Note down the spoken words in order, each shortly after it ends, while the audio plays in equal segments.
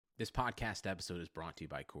This podcast episode is brought to you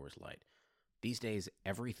by Coors Light. These days,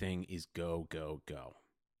 everything is go, go, go.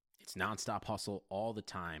 It's nonstop hustle all the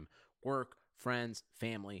time. Work, friends,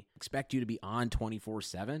 family, expect you to be on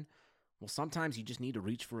 24/7. Well, sometimes you just need to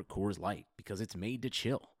reach for a Coors Light because it's made to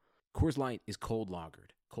chill. Coors Light is cold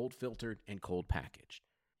lagered, cold filtered, and cold packaged.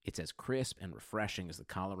 It's as crisp and refreshing as the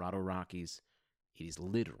Colorado Rockies. It is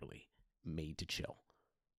literally made to chill.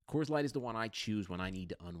 Coors Light is the one I choose when I need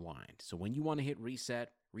to unwind. So when you want to hit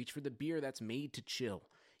reset, reach for the beer that's made to chill.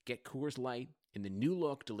 Get Coors Light in the new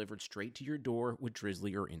look delivered straight to your door with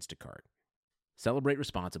Drizzly or Instacart. Celebrate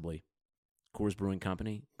responsibly. Coors Brewing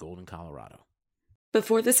Company, Golden, Colorado.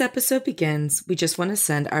 Before this episode begins, we just want to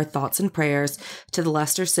send our thoughts and prayers to the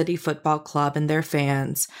Leicester City Football Club and their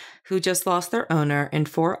fans who just lost their owner and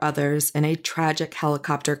 4 others in a tragic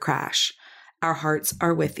helicopter crash. Our hearts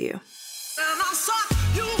are with you.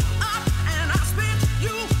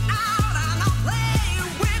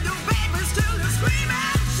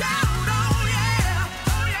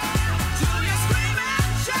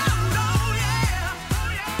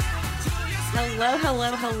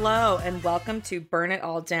 Hello, and welcome to Burn It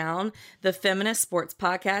All Down, the feminist sports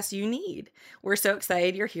podcast you need. We're so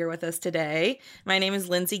excited you're here with us today. My name is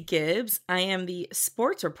Lindsay Gibbs. I am the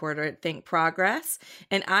sports reporter at Think Progress,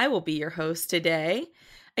 and I will be your host today.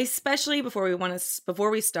 Especially before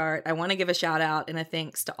we start, I want to give a shout out and a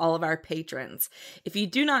thanks to all of our patrons. If you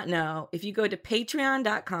do not know, if you go to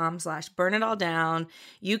patreon.com/burnitalldown,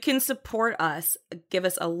 you can support us, give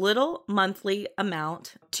us a little monthly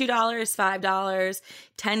amount, $2, $5,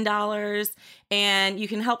 $10, and you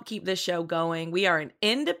can help keep this show going. We are an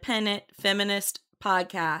independent feminist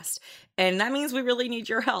podcast, and that means we really need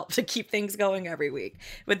your help to keep things going every week.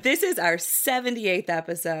 But this is our 78th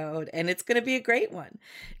episode, and it's going to be a great one.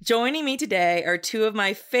 Joining me today are 2 of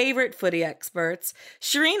my favorite footy experts,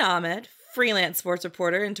 Shireen Ahmed, freelance sports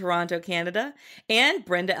reporter in Toronto, Canada, and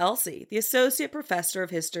Brenda Elsey, the associate professor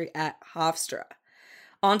of history at Hofstra.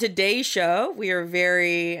 On today's show, we are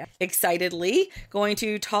very excitedly going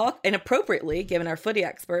to talk, and appropriately, given our footy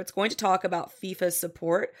experts, going to talk about FIFA's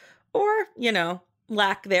support, or,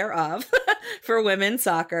 lack thereof, for women's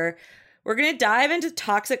soccer. We're going to dive into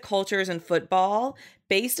toxic cultures in football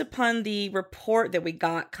based upon the report that we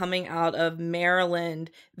got coming out of Maryland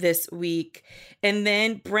this week. And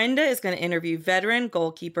then Brenda is going to interview veteran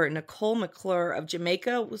goalkeeper Nicole McClure of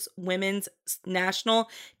Jamaica's women's national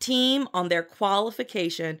team on their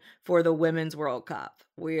qualification for the Women's World Cup.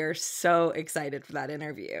 We are so excited for that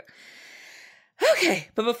interview. Okay,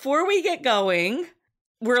 but before we get going,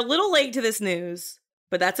 we're a little late to this news,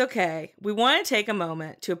 but that's okay. We want to take a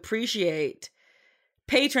moment to appreciate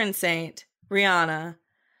patron saint Rihanna,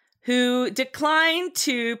 who declined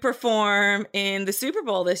to perform in the Super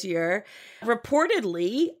Bowl this year,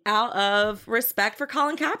 reportedly out of respect for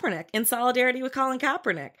Colin Kaepernick, in solidarity with Colin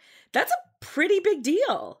Kaepernick. That's a pretty big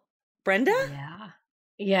deal. Brenda?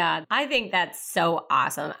 Yeah, I think that's so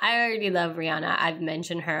awesome. I already love Rihanna. I've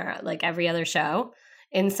mentioned her like every other show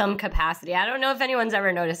in some capacity. I don't know if anyone's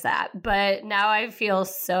ever noticed that, but now I feel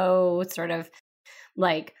so sort of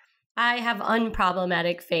like I have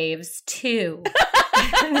unproblematic faves too.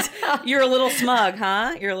 You're a little smug,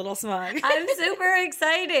 huh? You're a little smug. I'm super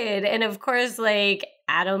excited. And of course, like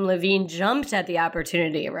Adam Levine jumped at the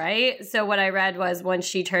opportunity, right? So what I read was when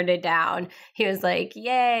she turned it down, he was like,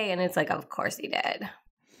 yay. And it's like, of course he did.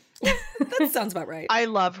 That sounds about right. I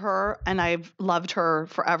love her, and I've loved her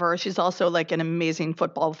forever. She's also like an amazing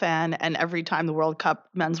football fan, and every time the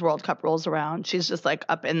Men's World Cup rolls around, she's just like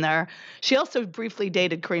up in there. She also briefly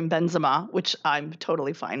dated Karim Benzema, which I'm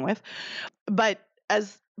totally fine with. But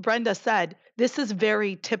as Brenda said, this is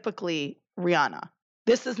very typically Rihanna.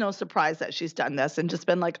 This is no surprise that she's done this and just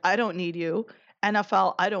been like, I don't need you.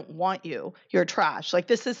 NFL, I don't want you. You're trash. Like,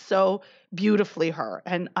 this is so beautifully her,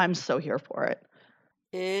 and I'm so here for it.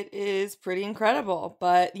 It is pretty incredible.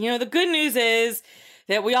 But, the good news is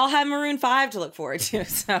that we all have Maroon 5 to look forward to.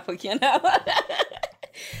 So,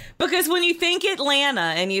 because when you think Atlanta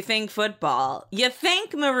and you think football, you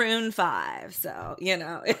think Maroon 5. So,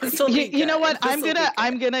 it's you know what?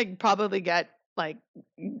 I'm gonna probably get like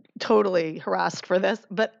totally harassed for this,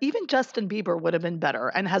 but even Justin Bieber would have been better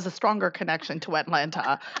and has a stronger connection to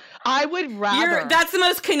Atlanta. I would rather. That's the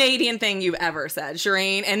most Canadian thing you've ever said,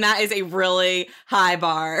 Shireen, and that is a really high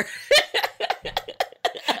bar.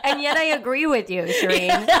 And yet I agree with you,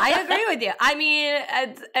 Shireen. I agree with you. I mean,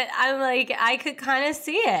 I'm like, I could kind of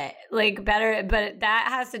see it like better, but that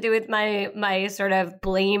has to do with my sort of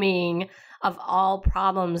blaming of all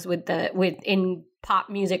problems in pop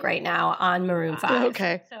music right now on Maroon 5.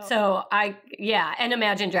 Okay. So and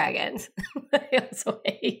Imagine Dragons. I also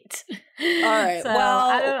hate. All right. So, well,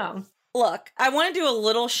 I don't know. Look, I want to do a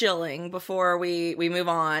little shilling before we move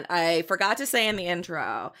on. I forgot to say in the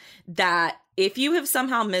intro that if you have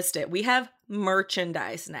somehow missed it, we have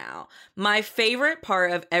merchandise now. My favorite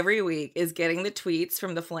part of every week is getting the tweets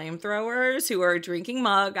from the flamethrowers who are drinking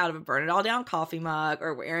mug out of a Burn It All Down coffee mug,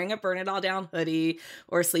 or wearing a Burn It All Down hoodie,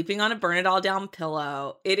 or sleeping on a Burn It All Down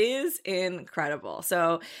pillow. It is incredible.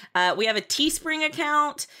 So we have a Teespring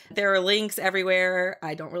account. There are links everywhere.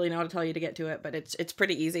 I don't really know how to tell you to get to it, but it's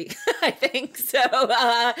pretty easy, I think. So,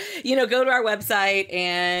 go to our website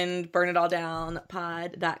and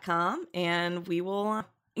burnitalldownpod.com, and we will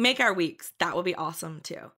make our weeks. That would be awesome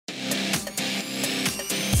too.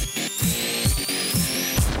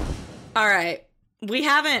 All right. We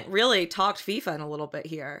haven't really talked FIFA in a little bit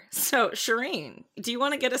here. So, Shireen, do you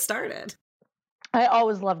want to get us started? I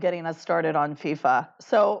always love getting us started on FIFA.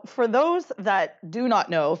 So for those that do not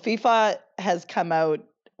know, FIFA has come out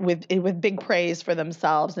with big praise for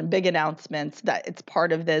themselves and big announcements that it's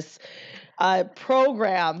part of this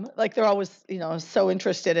program. Like they're always, so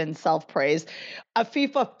interested in self-praise. A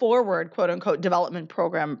FIFA Forward, quote unquote, development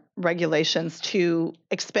program regulations to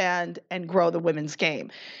expand and grow the women's game.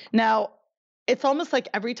 Now, it's almost like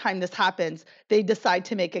every time this happens, they decide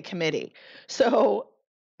to make a committee. So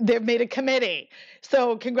they've made a committee.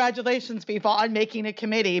 So congratulations, FIFA, on making a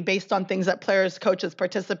committee based on things that players, coaches,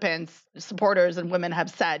 participants, supporters, and women have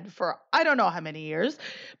said for I don't know how many years.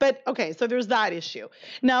 But okay, so there's that issue.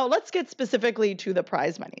 Now let's get specifically to the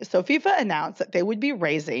prize money. So FIFA announced that they would be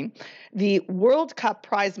raising the World Cup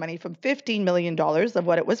prize money from $15 million of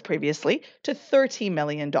what it was previously to $30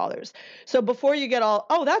 million. So before you get all,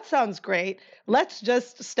 oh, that sounds great, let's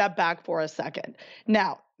just step back for a second.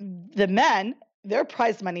 Now, the men, their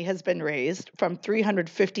prize money has been raised from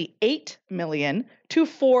 $358 million to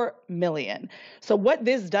 $4 million. So what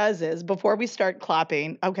this does is, before we start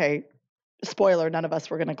clapping, okay, spoiler, none of us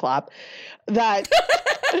were going to clap, that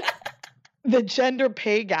the gender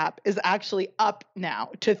pay gap is actually up now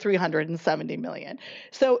to $370 million.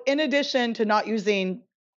 So in addition to not using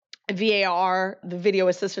VAR, the video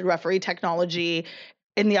assisted referee technology,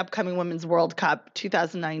 in the upcoming Women's World Cup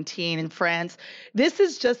 2019 in France, this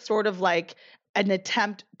is just sort of like an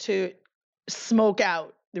attempt to smoke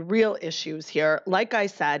out the real issues here, like I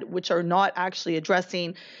said, which are not actually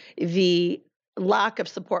addressing the lack of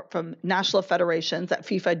support from national federations that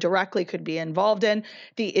FIFA directly could be involved in,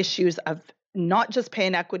 the issues of not just pay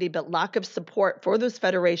inequity, but lack of support for those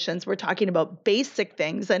federations. We're talking about basic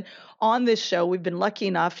things. And on this show, we've been lucky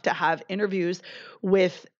enough to have interviews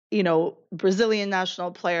with Brazilian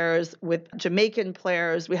national players, with Jamaican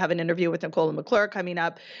players. We have an interview with Nicola McClure coming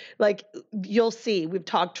up. Like, you'll see, we've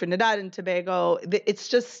talked Trinidad and Tobago. It's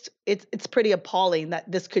just, it's pretty appalling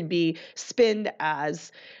that this could be spinned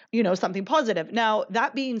as, something positive. Now,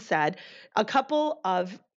 that being said, a couple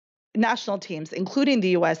of national teams, including the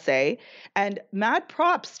USA, and mad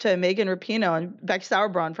props to Megan Rapinoe and Becky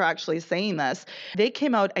Sauerbrunn for actually saying this. They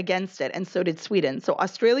came out against it, and so did Sweden. So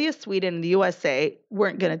Australia, Sweden, and the USA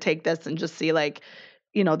weren't going to take this and just see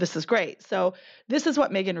this is great. So this is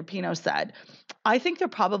what Megan Rapinoe said. I think they're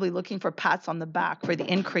probably looking for pats on the back for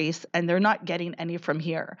the increase, and they're not getting any from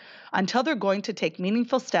here. Until they're going to take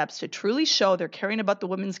meaningful steps to truly show they're caring about the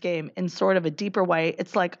women's game in sort of a deeper way,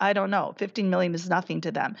 it's like, I don't know, 15 million is nothing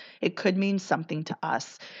to them. It could mean something to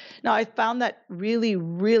us. Now, I found that really,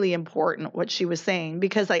 really important, what she was saying,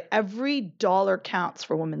 because every dollar counts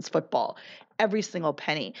for women's football. Every single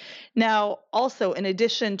penny. Now, also, in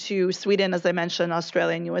addition to Sweden, as I mentioned,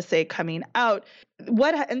 Australia and USA coming out,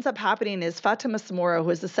 what ends up happening is Fatima Samora,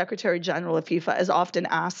 who is the Secretary General of FIFA, is often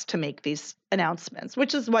asked to make these announcements,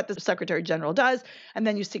 which is what the Secretary General does. And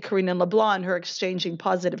then you see Karina LeBlanc, her exchanging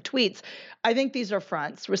positive tweets. I think these are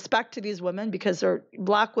fronts. Respect to these women because they're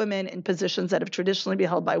Black women in positions that have traditionally been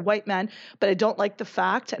held by white men. But I don't like the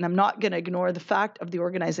fact, and I'm not going to ignore the fact of the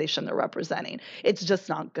organization they're representing. It's just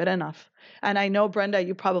not good enough. And I know, Brenda,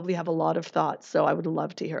 you probably have a lot of thoughts, so I would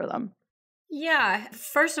love to hear them. Yeah.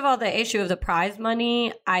 First of all, the issue of the prize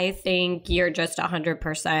money, I think you're just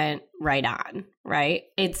 100% right on, right?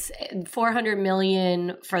 It's $400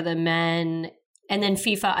 million for the men, and then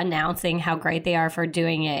FIFA announcing how great they are for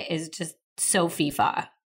doing it is just so FIFA.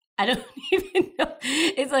 I don't even know.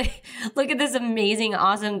 It's like, look at this amazing,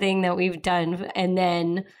 awesome thing that we've done.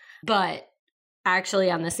 But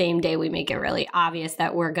actually on the same day, we make it really obvious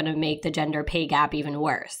that we're going to make the gender pay gap even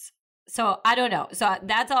worse. So I don't know. So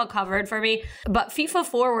that's all covered for me. But FIFA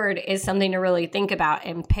Forward is something to really think about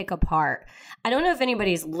and pick apart. I don't know if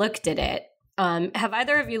anybody's looked at it, Have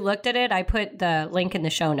either of you looked at it? I put the link in the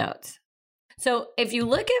show notes. So if you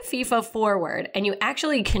look at FIFA Forward and you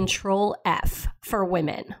actually control F for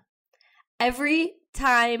women, every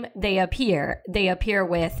time they appear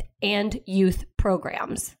with and youth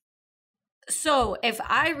programs. So if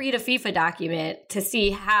I read a FIFA document to see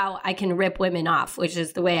how I can rip women off, which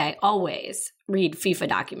is the way I always read FIFA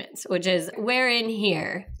documents, which is where in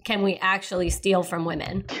here can we actually steal from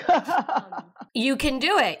women? You can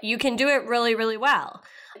do it. You can do it really, really well.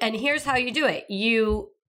 And here's how you do it. You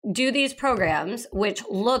do these programs, which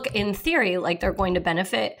look in theory like they're going to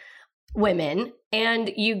benefit women,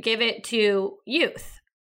 and you give it to youth.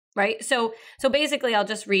 Right. So basically, I'll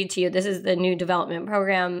just read to you. This is the new development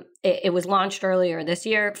program. It was launched earlier this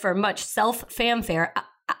year for much self-fanfare,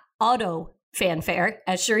 auto fanfare,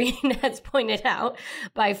 as Shireen has pointed out,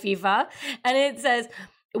 by FIFA. And it says,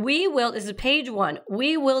 this is page 1,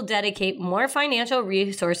 we will dedicate more financial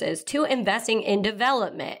resources to investing in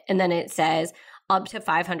development. And then it says, up to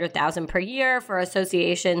 $500,000 per year for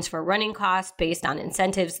associations for running costs based on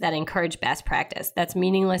incentives that encourage best practice. That's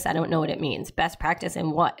meaningless. I don't know what it means. Best practice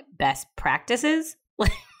in what? Best practices?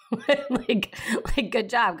 like good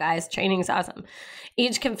job, guys. Training's awesome.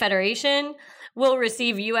 Each confederation will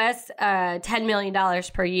receive US $10 million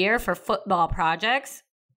per year for football projects.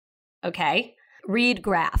 Okay. Read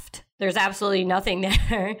graft. There's absolutely nothing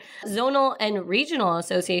there. Zonal and regional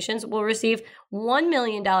associations will receive $1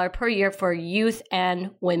 million per year for youth and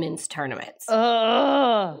women's tournaments.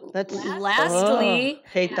 Lastly,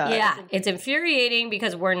 hate that. Yeah, it's infuriating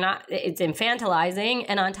because it's infantilizing.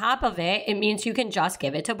 And on top of it, it means you can just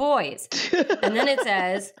give it to boys. And then it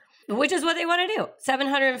says, which is what they want to do,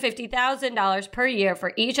 $750,000 per year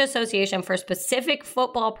for each association for specific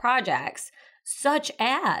football projects, such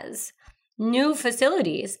as new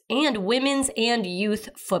facilities and women's and youth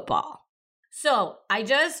football. So I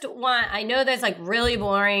know that's like really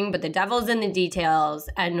boring, but the devil's in the details,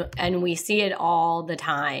 and we see it all the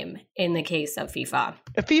time in the case of FIFA.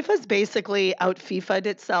 FIFA's basically out FIFA'd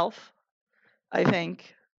itself, I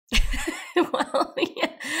think. Well, yeah.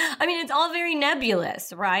 I mean, it's all very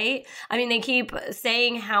nebulous, right? I mean, they keep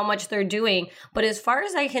saying how much they're doing, but as far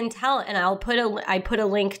as I can tell, and I put a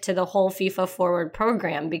link to the whole FIFA Forward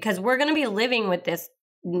program, because we're going to be living with this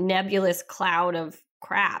nebulous cloud of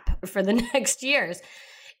crap for the next years.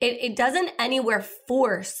 It doesn't anywhere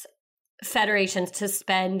force federations to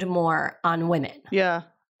spend more on women. Yeah,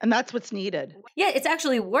 and that's what's needed. Yeah, it's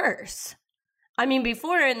actually worse. I mean,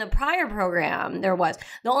 before in the prior program, there was.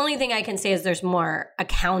 The only thing I can say is there's more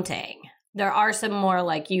accounting. There are some more,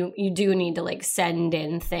 like, you do need to, like, send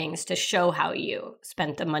in things to show how you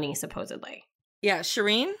spent the money, supposedly. Yeah,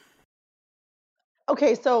 Shireen?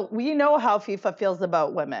 Okay, so we know how FIFA feels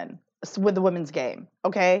about women with the women's game,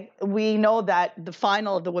 okay? We know that the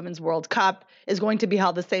final of the Women's World Cup is going to be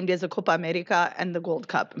held the same day as the Copa America and the Gold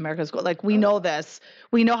Cup, America's Gold. Like, we know this.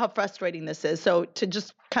 We know how frustrating this is. So to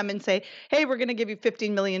just come and say, hey, we're going to give you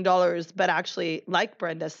 $15 million, but actually, like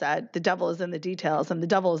Brenda said, the devil is in the details, and the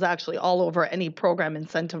devil is actually all over any program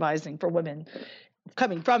incentivizing for women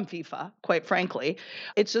coming from FIFA, quite frankly.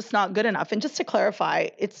 It's just not good enough. And just to clarify,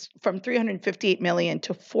 it's from $358 million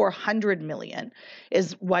to $400 million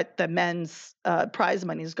is what the men's prize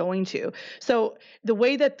money is going to. So the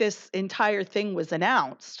way that this entire thing was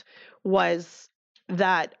announced was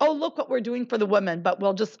that, oh, look what we're doing for the women, but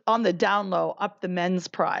we'll just on the down low up the men's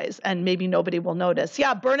prize and maybe nobody will notice.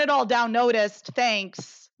 Yeah, burn it all down, noticed.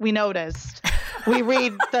 Thanks. We noticed. We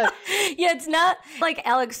read the... Yeah, it's not like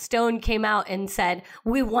Alex Stone came out and said,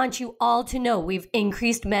 we want you all to know we've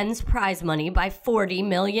increased men's prize money by $40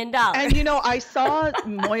 million. And, you know, I saw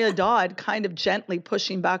Moya Dodd kind of gently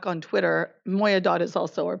pushing back on Twitter. Moya Dodd is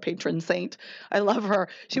also our patron saint. I love her.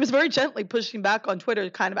 She was very gently pushing back on Twitter,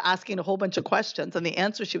 kind of asking a whole bunch of questions. And the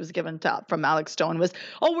answer she was given from Alex Stone was,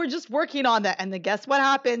 oh, we're just working on that. And then guess what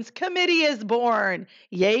happens? Committee is born.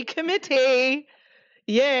 Yay, committee.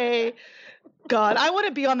 Yay. God, I want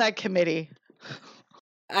to be on that committee.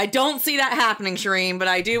 I don't see that happening, Shireen, but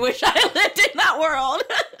I do wish I lived in that world.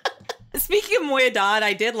 Speaking of Moya Dodd,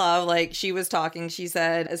 I did love, like, she was talking, she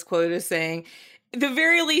said, as quoted as saying, the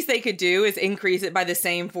very least they could do is increase it by the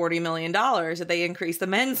same $40 million that they increased the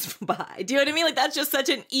men's by. Do you know what I mean? Like, that's just such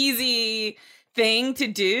an easy thing to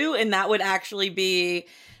do, and that would actually be,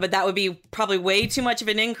 but that would be probably way too much of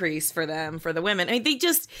an increase for them, for the women. I mean, they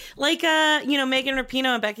just, like, Megan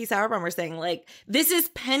Rapinoe and Becky Sauerbaum were saying, like, this is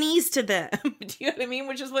pennies to them. Do you know what I mean?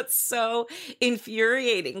 Which is what's so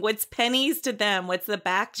infuriating. What's pennies to them, what's the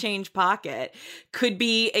back change pocket, could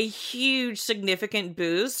be a huge, significant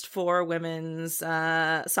boost for women's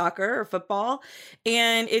soccer or football.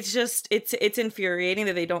 And it's just, it's infuriating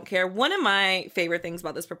that they don't care. One of my favorite things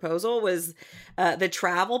about this proposal was the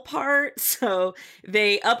travel part. So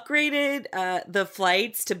they upgraded the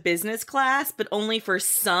flights to business class, but only for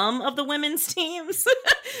some of the women's teams.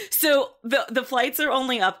 So the flights are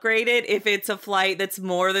only upgraded if it's a flight that's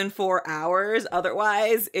more than 4 hours.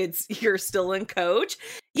 Otherwise, you're still in coach.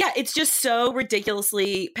 Yeah, it's just so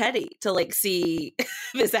ridiculously petty to like see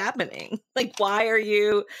this happening. Like, why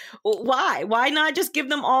not just give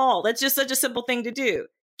them all? That's just such a simple thing to do.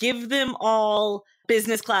 Give them all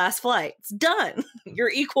business class flights. Done. You're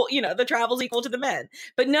equal, the travel's equal to the men.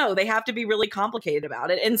 But no, they have to be really complicated about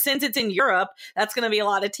it. And since it's in Europe, that's going to be a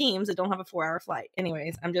lot of teams that don't have a 4-hour flight.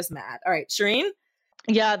 Anyways, I'm just mad. All right, Shireen?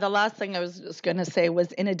 Yeah, the last thing I was just going to say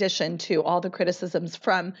was, in addition to all the criticisms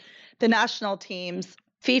from the national teams,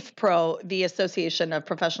 FIFPro, the Association of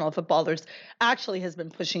Professional Footballers, actually has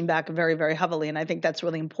been pushing back very, very heavily. And I think that's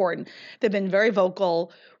really important. They've been very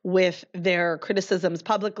vocal with their criticisms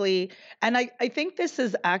publicly. And I think this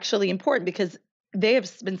is actually important because they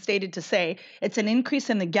have been stated to say it's an increase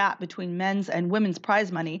in the gap between men's and women's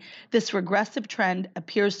prize money. This regressive trend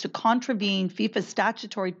appears to contravene FIFA's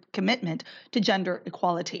statutory commitment to gender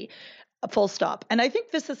equality. Full stop. And I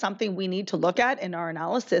think this is something we need to look at in our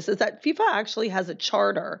analysis, is that FIFA actually has a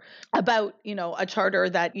charter about, a charter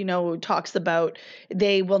that, talks about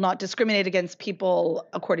they will not discriminate against people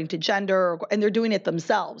according to gender, and they're doing it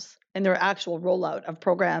themselves in their actual rollout of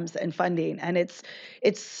programs and funding. And it's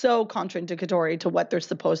so contradictory to what they're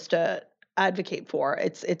supposed to advocate for.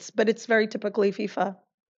 But it's very typically FIFA.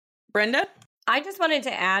 Brenda? I just wanted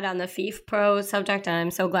to add on the FIFPro subject, and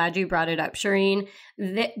I'm so glad you brought it up, Shireen.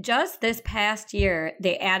 Just this past year,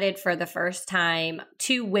 they added for the first time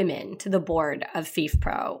 2 women to the board of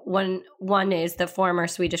FIFPro. One is the former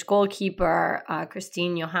Swedish goalkeeper,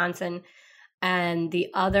 Christine Johansson, and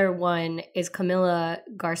the other one is Camila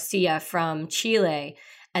Garcia from Chile.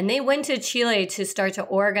 And they went to Chile to start to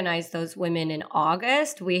organize those women in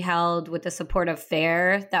August. We held with the support of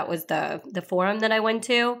FAIR. That was the forum that I went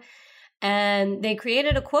to. And they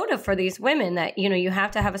created a quota for these women that, you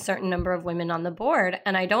have to have a certain number of women on the board.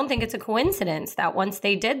 And I don't think it's a coincidence that once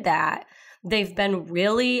they did that, they've been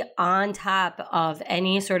really on top of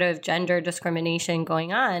any sort of gender discrimination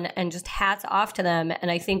going on, and just hats off to them.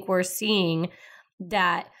 And I think we're seeing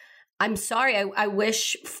that. I'm sorry, I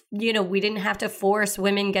wish, we didn't have to force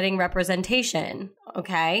women getting representation,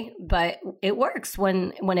 okay? But it works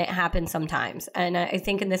when it happens sometimes. And I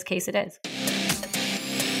think in this case it is.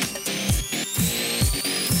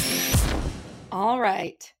 All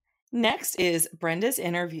right. Next is Brenda's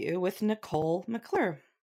interview with Nicole McClure.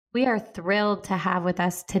 We are thrilled to have with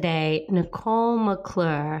us today Nicole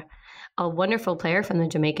McClure, a wonderful player from the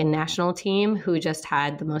Jamaican national team who just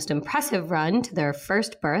had the most impressive run to their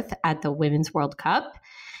first berth at the Women's World Cup.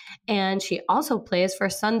 And she also plays for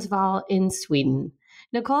Sundsvall in Sweden.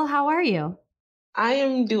 Nicole, how are you? I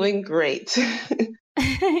am doing great.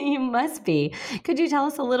 You must be. Could you tell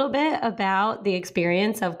us a little bit about the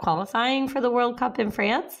experience of qualifying for the World Cup in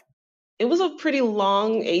France? It was a pretty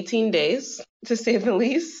long 18 days, to say the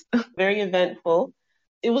least. Very eventful.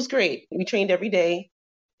 It was great. We trained every day.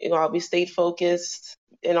 We stayed focused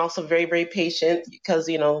and also very, very patient because,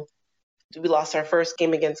 we lost our first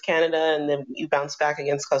game against Canada and then we bounced back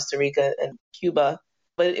against Costa Rica and Cuba.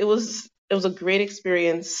 But it was a great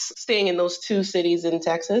experience staying in those 2 cities in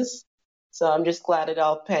Texas. So I'm just glad it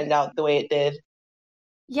all panned out the way it did.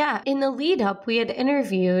 Yeah, in the lead up, we had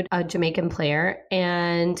interviewed a Jamaican player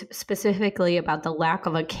and specifically about the lack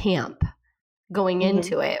of a camp going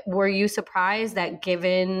into it. Were you surprised that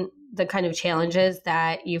given the kind of challenges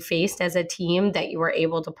that you faced as a team that you were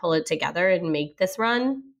able to pull it together and make this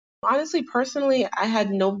run? Honestly, personally, I had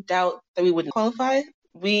no doubt that we wouldn't qualify.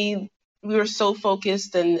 We were so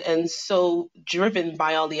focused and so driven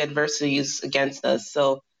by all the adversities against us.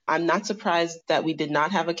 So I'm not surprised that we did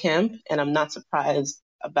not have a camp, and I'm not surprised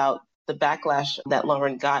about the backlash that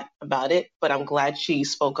Lauren got about it, but I'm glad she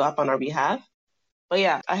spoke up on our behalf. But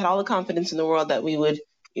yeah, I had all the confidence in the world that we would,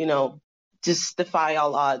 just defy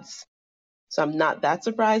all odds. So I'm not that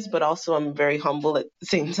surprised, but also I'm very humble at the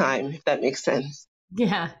same time, if that makes sense.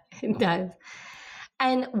 Yeah, it does.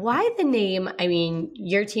 And why the name? I mean,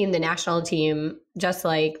 your team, the national team, just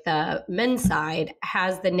like the men's side,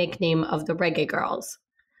 has the nickname of the Reggae Girls.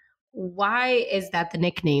 Why is that the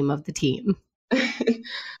nickname of the team?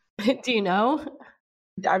 Do you know?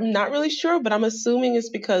 I'm not really sure, but I'm assuming it's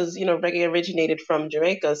because, reggae originated from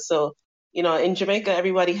Jamaica. So, in Jamaica,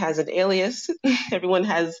 everybody has an alias. Everyone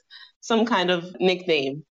has some kind of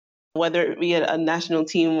nickname, whether it be a national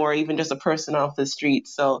team or even just a person off the street.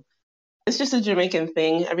 So it's just a Jamaican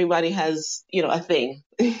thing. Everybody has, a thing,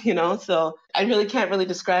 so I really can't really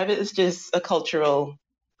describe it. It's just a cultural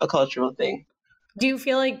thing. Do you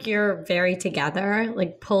feel like you're very together,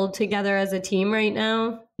 like pulled together as a team right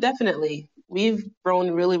now? Definitely. We've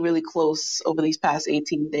grown really, really close over these past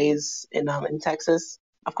 18 days in Texas.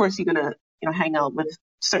 Of course, you're going to, hang out with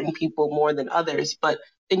certain people more than others, but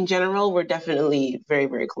in general, we're definitely very,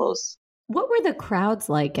 very close. What were the crowds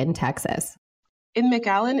like in Texas? In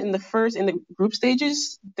McAllen, in the group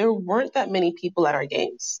stages, there weren't that many people at our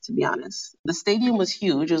games, to be honest. The stadium was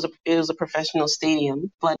huge. It was a professional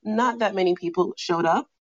stadium, but not that many people showed up.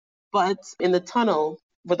 But in the tunnel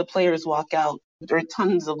where the players walk out, there are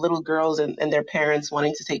tons of little girls and their parents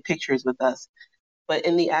wanting to take pictures with us. But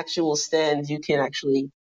in the actual stands, you can actually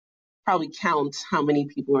probably count how many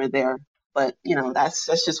people are there. But,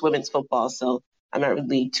 that's just women's football. So I'm not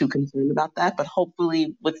really too concerned about that. But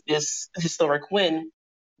hopefully with this historic win,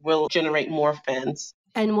 we'll generate more fans.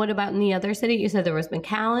 And what about in the other city? You said there was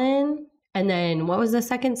McAllen. And then what was the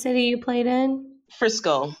second city you played in?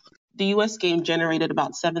 Frisco. The U.S. game generated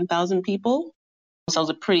about 7,000 people. So it was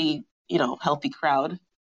a pretty, healthy crowd.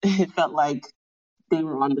 It felt like they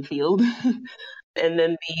were on the field. And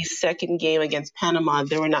then the second game against Panama,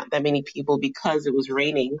 there were not that many people because it was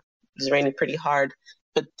raining. It was raining pretty hard.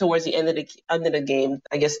 But towards the end of the game,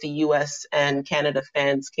 I guess the U.S. and Canada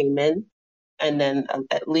fans came in. And then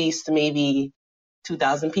at least maybe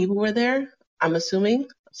 2,000 people were there, I'm assuming.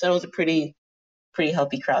 So it was a pretty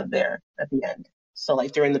healthy crowd there at the end. So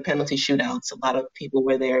like during the penalty shootouts, a lot of people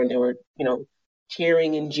were there and they were,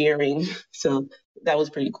 cheering and jeering. So that was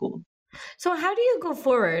pretty cool. So how do you go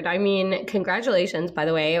forward? I mean, congratulations, by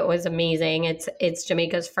the way. It was amazing. It's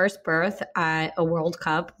Jamaica's first berth at a World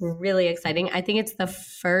Cup. Really exciting. I think it's the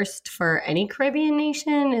first for any Caribbean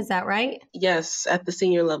nation. Is that right? Yes, at the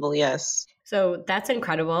senior level, yes. So that's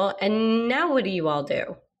incredible. And now what do you all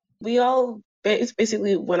do? We all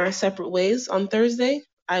basically went our separate ways on Thursday.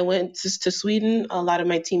 I went to Sweden. A lot of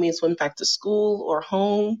my teammates went back to school or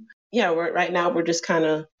home. Yeah, right now we're just kind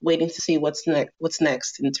of waiting to see what's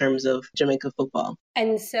next in terms of Jamaica football.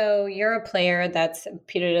 And so you're a player that's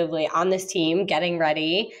putatively on this team, getting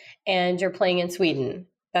ready, and you're playing in Sweden.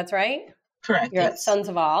 That's right? Correct. You're yes. at Sons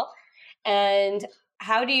of All. And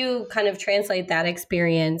how do you kind of translate that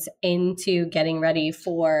experience into getting ready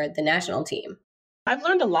for the national team? I've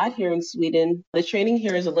learned a lot here in Sweden. The training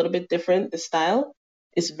here is a little bit different, the style.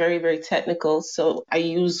 It's very, very technical. So I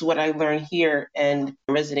use what I learned here and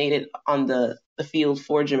resonated on the field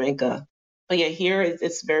for Jamaica. But yeah, here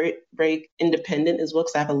it's very, very independent as well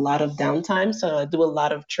because I have a lot of downtime. So I do a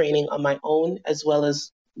lot of training on my own as well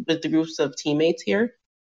as with the groups of teammates here.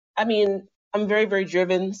 I mean, I'm very, very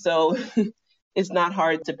driven. So it's not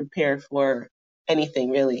hard to prepare for anything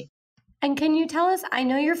really. And can you tell us, I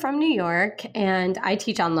know you're from New York and I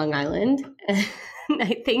teach on Long Island.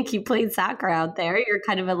 I think you played soccer out there. You're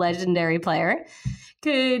kind of a legendary player.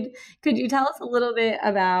 Could you tell us a little bit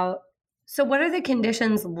about, so what are the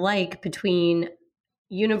conditions like between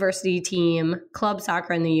university team, club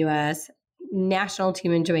soccer in the US, national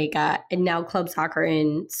team in Jamaica, and now club soccer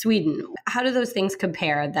in Sweden? How do those things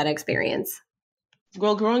compare, that experience?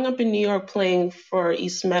 Well, growing up in New York playing for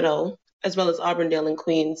East Meadow, as well as Auburndale and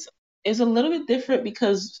Queens, is a little bit different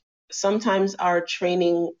because sometimes our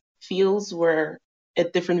training fields were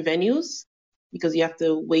at different venues because you have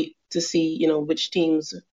to wait to see, which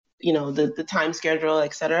teams, the time schedule,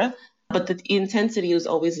 etc. But the intensity was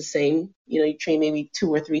always the same. You train maybe 2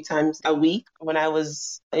 or 3 times a week when I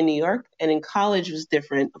was in New York. And in college was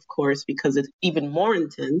different, of course, because it's even more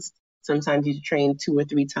intense. Sometimes you train 2 or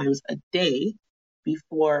 3 times a day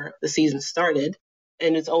before the season started.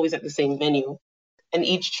 And it's always at the same venue. And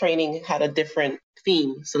each training had a different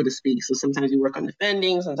theme, so to speak. So sometimes you work on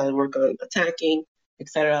defending, sometimes you work on attacking,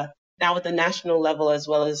 etc. Now with the national level as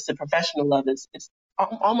well as the professional level, it's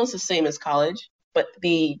almost the same as college, but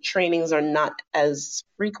the trainings are not as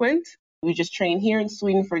frequent. We just train here in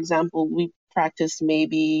Sweden, for example, we practice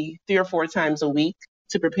maybe 3 or 4 times a week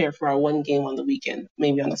to prepare for our one game on the weekend,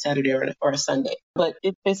 maybe on a Saturday or a Sunday. But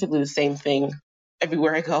it's basically the same thing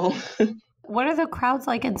everywhere I go. What are the crowds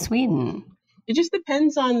like in Sweden? It just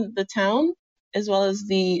depends on the town as well as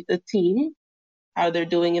the team. how they're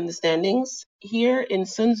doing in the standings. Here in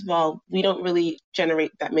Sundsvall, we don't really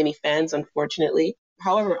generate that many fans, unfortunately.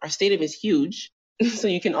 However, our stadium is huge, so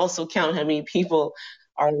you can also count how many people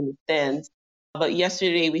are in the stands. But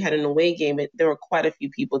yesterday we had an away game. There were quite a few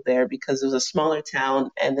people there because it was a smaller town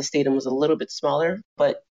and the stadium was a little bit smaller.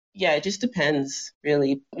 But yeah, it just depends,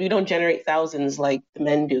 really. We don't generate thousands like the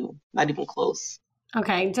men do, not even close.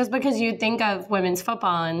 Okay, just because you think of women's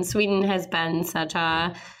football, and Sweden has been such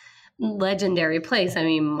a legendary place. I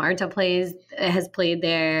mean, Marta has played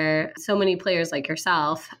there. So many players like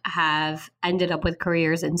yourself have ended up with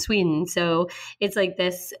careers in Sweden. So it's like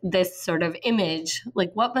this sort of image,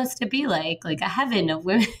 like what must it be like a heaven of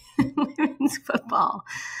women's football,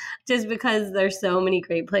 just because there's so many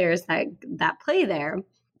great players that play there.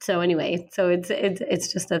 So anyway, so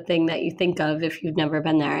it's just a thing that you think of if you've never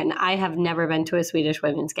been there. And I have never been to a Swedish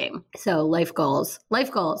women's game. So life goals.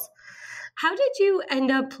 How did you end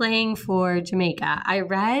up playing for Jamaica? I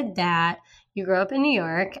read that you grew up in New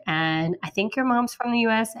York, and I think your mom's from the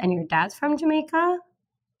U.S. and your dad's from Jamaica?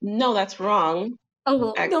 No, that's wrong. Oh,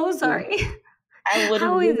 well, no, sorry.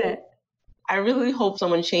 How is it? I really hope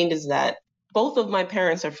someone changes that. Both of my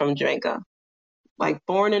parents are from Jamaica. Like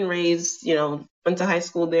born and raised, went to high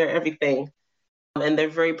school there, everything. And they're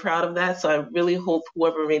very proud of that. So I really hope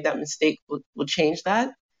whoever made that mistake will change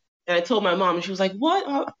that. And I told my mom, and she was like, what?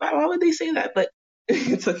 Why would they say that? But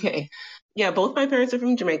it's okay. Yeah, both my parents are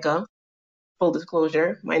from Jamaica, full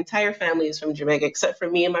disclosure. My entire family is from Jamaica, except for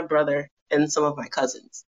me and my brother and some of my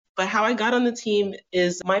cousins. But how I got on the team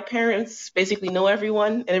is my parents basically know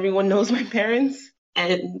everyone, and everyone knows my parents.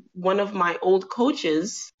 And one of my old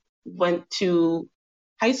coaches went to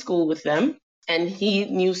high school with them, and he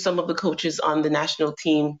knew some of the coaches on the national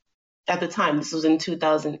team at the time. This was in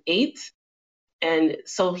 2008. And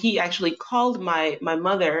so he actually called my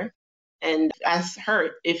mother and asked her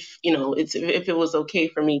if it was okay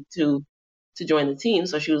for me to join the team.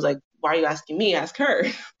 So she was like, why are you asking me? Ask her.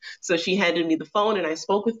 So she handed me the phone and I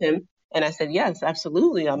spoke with him. And I said, yes,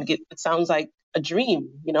 absolutely. It sounds like a dream,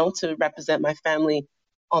 to represent my family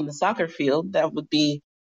on the soccer field. That would be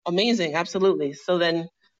amazing. Absolutely. So then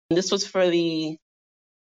this was for the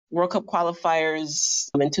World Cup qualifiers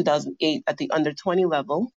in 2008 at the under 20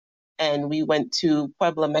 level. And we went to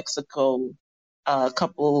Puebla, Mexico a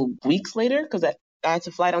couple weeks later because I had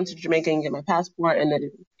to fly down to Jamaica and get my passport. And then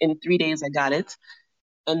in 3 days, I got it.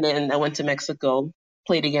 And then I went to Mexico,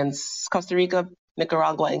 played against Costa Rica,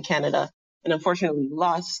 Nicaragua, and Canada. And unfortunately, we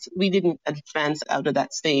lost. We didn't advance out of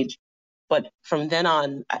that stage. But from then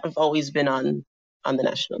on, I've always been on the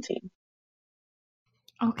national team.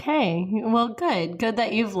 Okay. Well, good. Good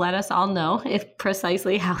that you've let us all know if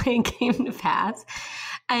precisely how it came to pass.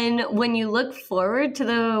 And when you look forward to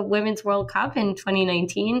the Women's World Cup in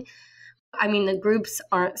 2019, I mean, the groups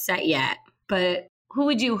aren't set yet, but who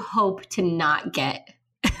would you hope to not get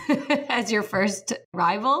as your first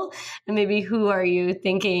rival? And maybe who are you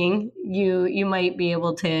thinking you might be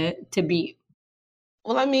able to beat?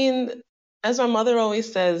 Well, I mean, as my mother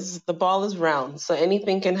always says, the ball is round, so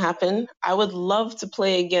anything can happen. I would love to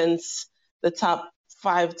play against the top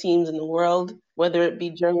 5 teams in the world, whether it be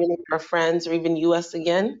Germany or France or even US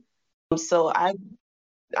again. So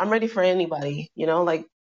I'm ready for anybody,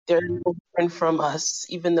 they're no different from us,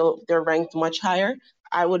 even though they're ranked much higher.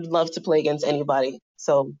 I would love to play against anybody.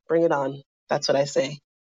 So bring it on. That's what I say.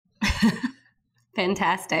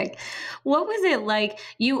 Fantastic. What was it like?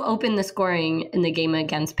 You opened the scoring in the game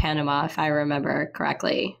against Panama, if I remember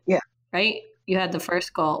correctly. Yeah. Right? You had the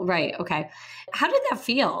first goal. Right. Okay. How did that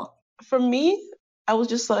feel? For me, I was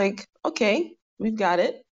just like, okay, we've got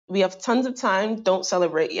it. We have tons of time. Don't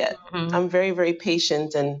celebrate yet. Mm-hmm. I'm very, very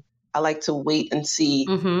patient, and I like to wait and see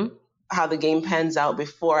how the game pans out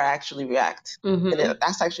before I actually react. Mm-hmm. And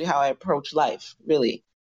that's actually how I approach life, really.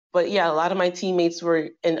 But yeah, a lot of my teammates were,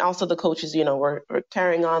 and also the coaches, were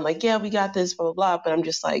carrying on like, yeah, we got this, blah, blah, blah. But I'm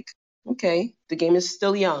just like, okay, the game is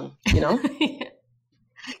still young,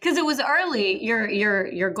 Because it was early.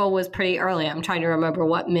 Your goal was pretty early. I'm trying to remember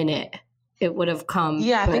what minute it would have come.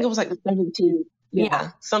 Yeah, I think it was like the 17th.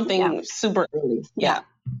 Yeah, something super early. Yeah.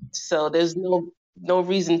 So there's no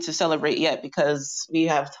reason to celebrate yet because we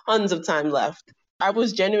have tons of time left. I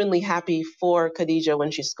was genuinely happy for Khadija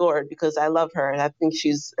when she scored because I love her and I think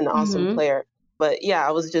she's an awesome player. But yeah,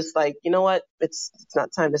 I was just like, you know what? It's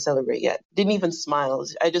not time to celebrate yet. Didn't even smile.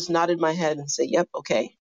 I just nodded my head and said, yep,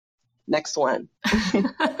 okay. Next one.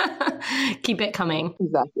 Keep it coming.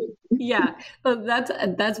 Exactly. Yeah. Well,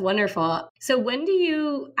 that's wonderful. So when do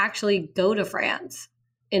you actually go to France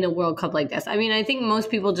in a World Cup like this? I mean, I think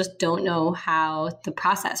most people just don't know how the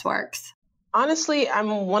process works. Honestly,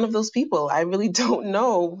 I'm one of those people. I really don't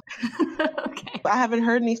know. Okay. I haven't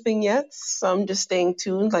heard anything yet, so I'm just staying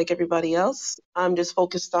tuned like everybody else. I'm just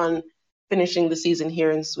focused on finishing the season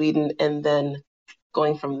here in Sweden and then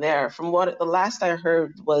going from there. From what the last I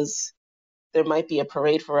heard was there might be a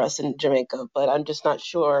parade for us in Jamaica, but I'm just not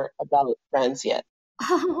sure about France yet.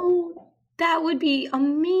 Oh, that would be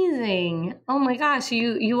amazing. Oh my gosh,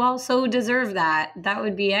 you all so deserve that. That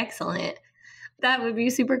would be excellent. That would be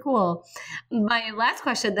super cool. My last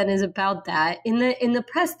question then is about that. In the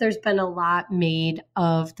press, there's been a lot made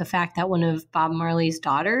of the fact that one of Bob Marley's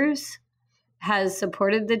daughters has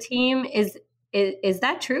supported the team. Is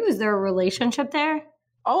that true? Is there a relationship there?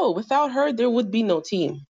 Oh, without her, there would be no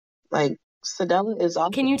team. Like, Cedella is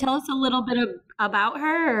awesome. Can you tell us a little bit about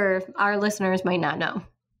her, or our listeners might not know?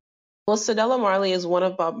 Well, Cedella Marley is one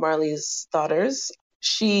of Bob Marley's daughters.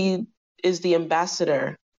 She is the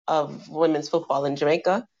ambassador of women's football in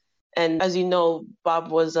Jamaica. And as you know,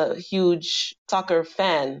 Bob was a huge soccer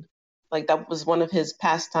fan. Like, that was one of his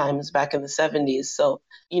pastimes back in the 70s. So,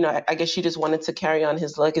 I guess she just wanted to carry on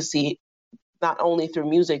his legacy, not only through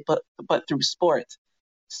music, but through sport.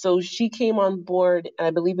 So she came on board, and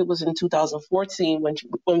I believe it was in 2014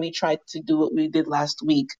 when we tried to do what we did last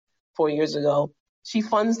week, 4 years ago. She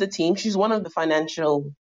funds the team. She's one of the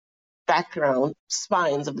financial background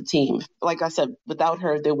spines of the team. Like I said, without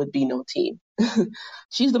her, there would be no team.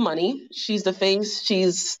 She's the money. She's the face.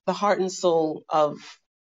 She's the heart and soul of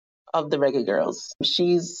the Reggae Girls.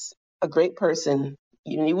 She's a great person.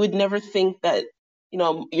 You would never think that,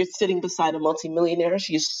 you're sitting beside a multimillionaire.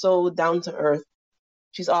 She's so down to earth.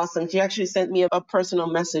 She's awesome. She actually sent me a personal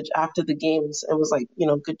message after the games and was like,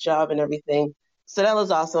 good job and everything. So that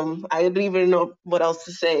was awesome. I didn't even know what else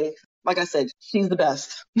to say. Like I said, she's the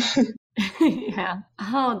best. Yeah.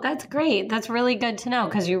 Oh, that's great. That's really good to know,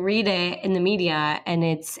 because you read it in the media and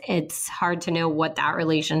it's hard to know what that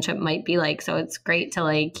relationship might be like. So it's great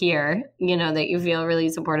to hear, that you feel really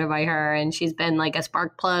supported by her, and she's been like a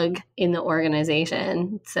spark plug in the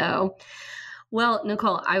organization. So, well,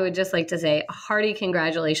 Nicole, I would just like to say a hearty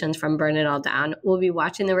congratulations from Burn It All Down. We'll be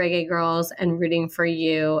watching the Reggae Girls and rooting for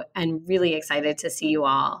you, and really excited to see you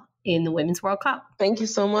all in the Women's World Cup. Thank you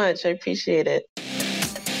so much. I appreciate it.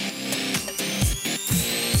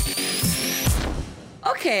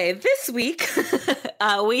 Okay, this week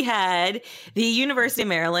we had the University of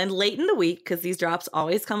Maryland late in the week, because these drops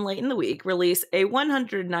always come late in the week, release a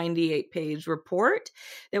 198-page report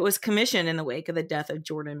that was commissioned in the wake of the death of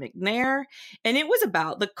Jordan McNair. And it was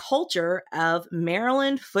about the culture of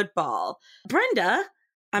Maryland football. Brenda,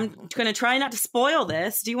 I'm going to try not to spoil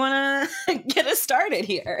this. Do you want to get us started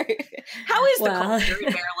here? How is the culture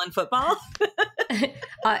in Maryland football?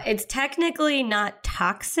 It's technically not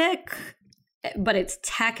toxic, but it's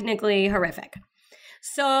technically horrific.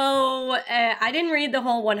 So I didn't read the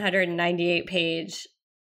whole 198-page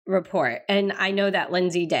report, and I know that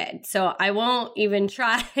Lindsay did. So I won't even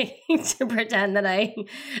try to pretend that I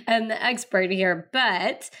am the expert here.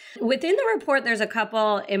 But within the report, there's a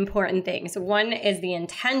couple important things. One is the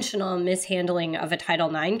intentional mishandling of a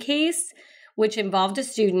Title IX case, which involved a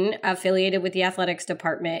student affiliated with the athletics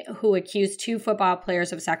department who accused 2 football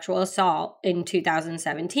players of sexual assault in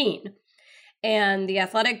 2017. And the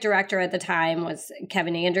athletic director at the time was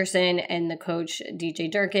Kevin Anderson, and the coach,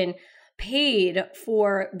 DJ Durkin, paid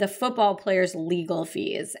for the football players' legal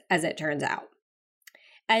fees, as it turns out.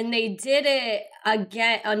 And they did it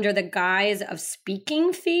again under the guise of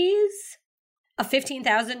speaking fees, a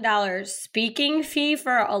 $15,000 speaking fee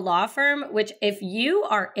for a law firm, which if you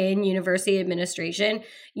are in university administration,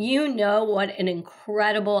 you know what an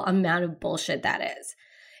incredible amount of bullshit that is.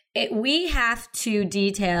 We have to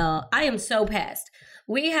detail, I am so pissed.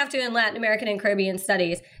 We have to, in Latin American and Caribbean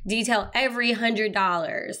studies, detail every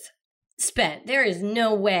 $100 spent. There is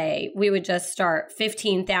no way we would just start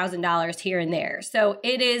 $15,000 here and there. So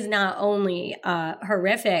it is not only a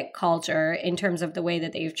horrific culture in terms of the way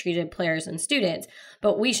that they've treated players and students,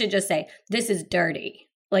 but we should just say, this is dirty.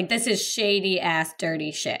 This is shady ass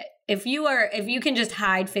dirty shit. If you can just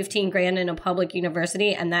hide 15 grand in a public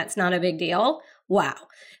university and that's not a big deal, wow.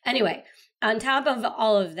 Anyway, on top of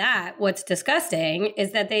all of that, what's disgusting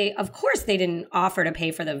is that they didn't offer to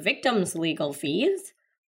pay for the victims' legal fees.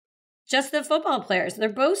 Just the football players. They're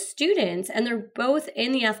both students and they're both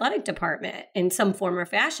in the athletic department in some form or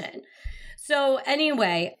fashion. So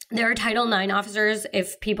anyway, there are Title IX officers,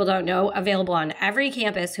 if people don't know, available on every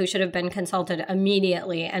campus who should have been consulted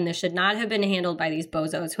immediately, and this should not have been handled by these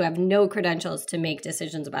bozos who have no credentials to make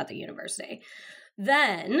decisions about the university.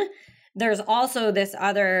 Then there's also this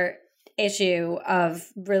other issue of,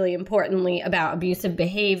 really importantly, about abusive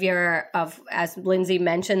behavior of, as Lindsay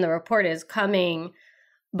mentioned, the report is coming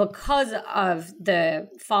because of the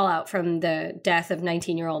fallout from the death of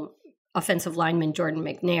 19-year-old offensive lineman Jordan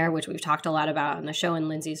McNair, which we've talked a lot about on the show and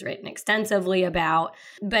Lindsay's written extensively about.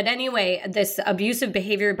 But anyway, this abusive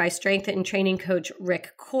behavior by strength and training coach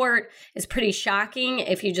Rick Court is pretty shocking.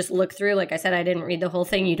 If you just look through, like I said, I didn't read the whole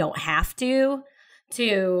thing. You don't have to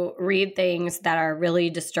read things that are really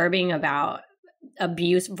disturbing about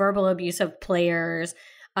abuse, verbal abuse of players,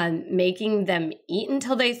 making them eat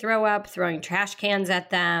until they throw up, throwing trash cans at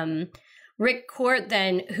them. Rick Court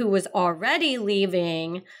then, who was already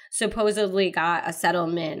leaving, supposedly got a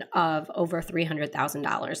settlement of over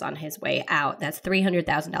 $300,000 on his way out. That's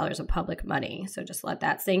 $300,000 of public money. So just let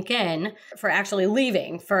that sink in, for actually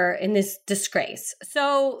leaving in this disgrace.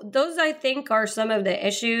 So those, I think, are some of the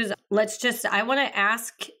issues. I want to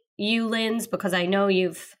ask you, Linz, because I know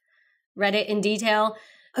you've read it in detail.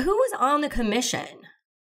 Who was on the commission?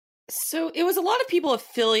 So it was a lot of people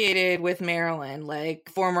affiliated with Maryland, like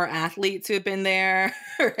former athletes who had been there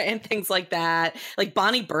and things like that. Like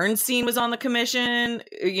Bonnie Bernstein was on the commission,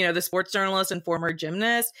 the sports journalist and former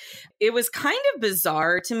gymnast. It was kind of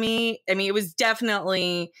bizarre to me. I mean, it was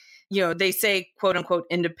definitely, they say quote unquote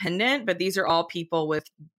independent, but these are all people with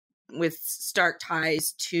stark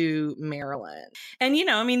ties to Maryland. And,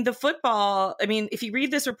 the football, if you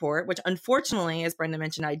read this report, which unfortunately, as Brenda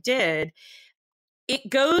mentioned, I did, it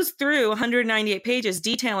goes through 198 pages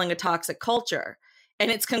detailing a toxic culture. And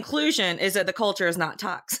its conclusion is that the culture is not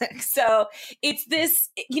toxic. So it's this,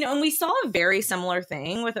 and we saw a very similar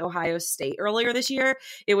thing with Ohio State earlier this year.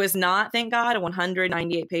 It was not, thank God, a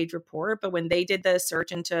 198-page report. But when they did the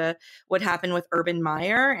search into what happened with Urban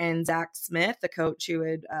Meyer and Zach Smith, the coach who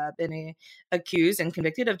had been accused and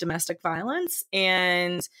convicted of domestic violence,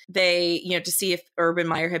 and they, to see if Urban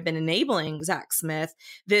Meyer had been enabling Zach Smith,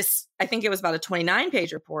 I think it was about a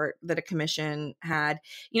 29-page report that a commission had,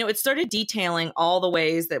 it started detailing all the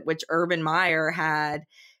ways that which Urban Meyer had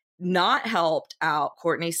not helped out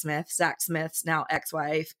Courtney Smith, Zach Smith's now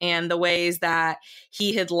ex-wife, and the ways that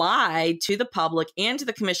he had lied to the public and to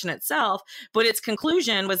the commission itself. But its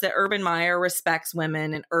conclusion was that Urban Meyer respects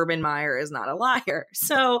women and Urban Meyer is not a liar.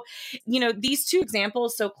 So, these two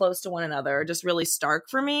examples so close to one another are just really stark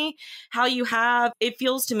for me. How it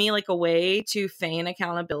feels to me like a way to feign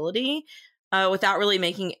accountability without really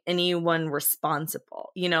making anyone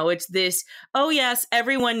responsible. It's this, oh yes,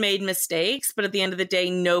 everyone made mistakes, but at the end of the day,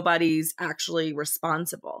 nobody's actually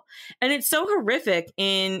responsible. And it's so horrific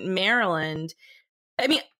in Maryland.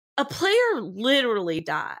 A player literally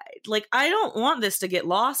died. Like, I don't want this to get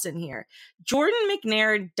lost in here. Jordan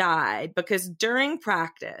McNair died because during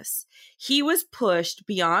practice, he was pushed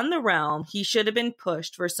beyond the realm he should have been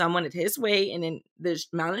pushed for someone at his weight and in the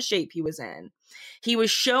amount of shape he was in. He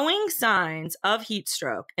was showing signs of heat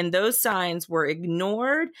stroke, and those signs were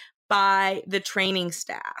ignored by the training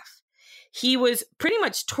staff. He was pretty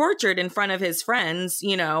much tortured in front of his friends,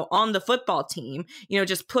 on the football team,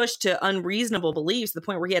 just pushed to unreasonable beliefs to the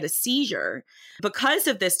point where he had a seizure. Because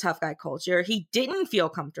of this tough guy culture, he didn't feel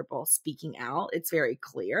comfortable speaking out. It's very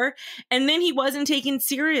clear. And then he wasn't taken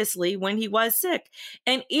seriously when he was sick.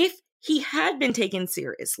 And if he had been taken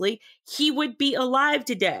seriously, he would be alive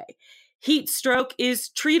today. Heat stroke is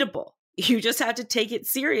treatable. You just have to take it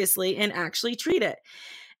seriously and actually treat it.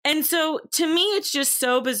 And so to me, it's just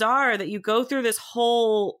so bizarre that you go through this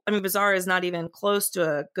whole, bizarre is not even close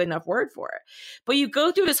to a good enough word for it, but you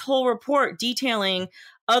go through this whole report detailing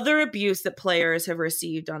other abuse that players have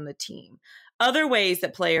received on the team, other ways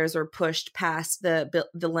that players are pushed past the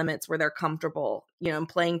limits where they're comfortable, and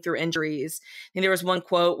playing through injuries. And there was one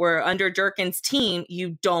quote where under Durkin's team,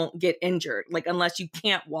 you don't get injured. Like, unless you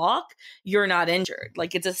can't walk, you're not injured.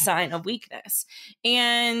 Like, it's a sign of weakness.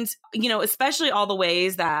 And, especially all the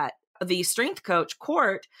ways that the strength coach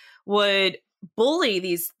Court would bully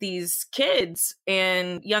these kids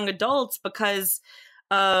and young adults because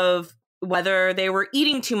of whether they were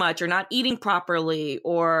eating too much or not eating properly,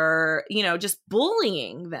 or, just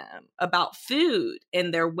bullying them about food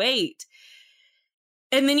and their weight.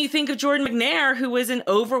 And then you think of Jordan McNair, who was an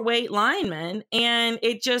overweight lineman, and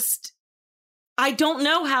I don't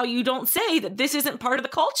know how you don't say that this isn't part of the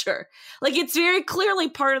culture. Like, it's very clearly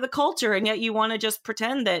part of the culture, and yet you want to just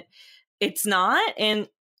pretend that it's not. And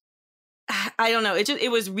I don't know.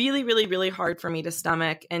 It was really, really, really hard for me to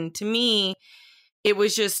stomach. And to me,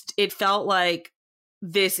 it felt like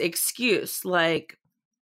this excuse, like,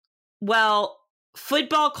 well,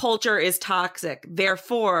 football culture is toxic.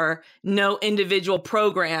 Therefore, no individual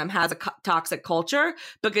program has a toxic culture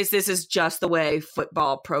because this is just the way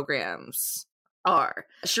football programs are.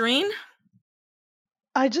 Shireen?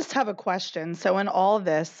 I just have a question. So in all of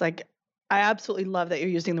this, like, I absolutely love that you're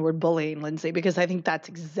using the word bullying, Lindsay, because I think that's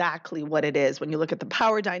exactly what it is when you look at the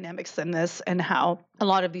power dynamics in this and how a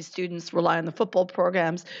lot of these students rely on the football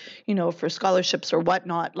programs, for scholarships or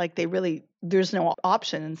whatnot. Like there's no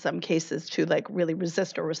option in some cases to like really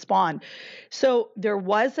resist or respond. So there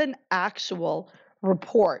was an actual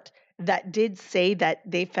report that did say that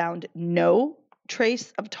they found no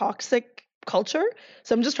trace of toxic culture.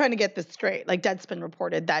 So I'm just trying to get this straight. Like that's been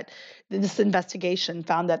reported that this investigation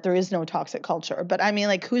found that there is no toxic culture. But I mean,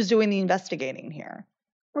 like, who's doing the investigating here?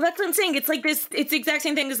 Well, that's what I'm saying. It's like this, it's the exact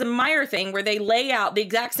same thing as the Meyer thing, where they lay out the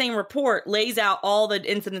exact same report, lays out all the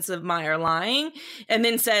incidents of Meyer lying, and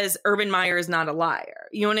then says Urban Meyer is not a liar.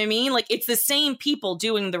 You know what I mean? Like, it's the same people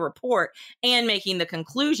doing the report and making the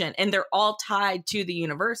conclusion, and they're all tied to the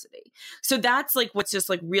university. So that's like what's just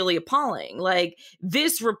like really appalling. Like,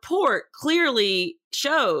 this report clearly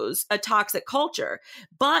shows a toxic culture,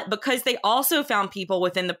 but because they also found people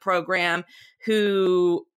within the program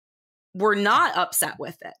who were not upset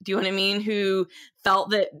with it, do you know what I mean? Who felt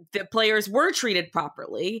that the players were treated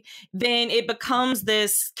properly, then it becomes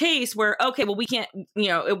this case where, okay, well, we can't,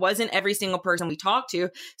 it wasn't every single person we talked to.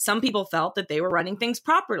 Some people felt that they were running things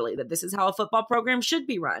properly, that this is how a football program should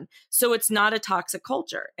be run. So it's not a toxic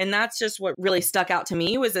culture. And that's just what really stuck out to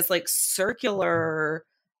me, was this like circular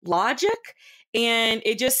logic. And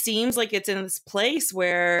it just seems like it's in this place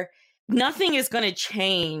where nothing is going to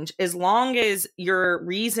change as long as your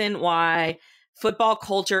reason why football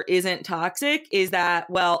culture isn't toxic is that,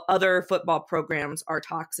 well, other football programs are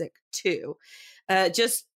toxic too.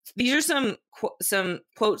 These are some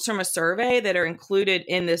quotes from a survey that are included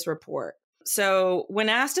in this report. So when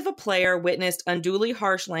asked if a player witnessed unduly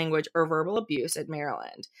harsh language or verbal abuse at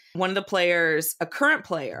Maryland, one of the players, a current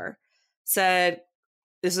player, said,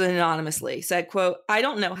 this is anonymously, said, quote, "I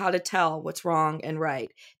don't know how to tell what's wrong and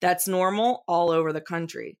right. That's normal all over the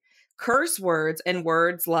country. Curse words and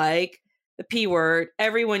words like the P word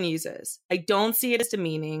everyone uses. I don't see it as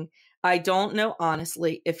demeaning. I don't know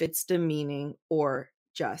honestly if it's demeaning or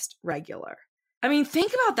just regular." I mean,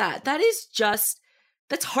 think about that.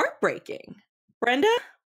 That's heartbreaking. Brenda?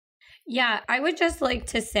 Yeah, I would just like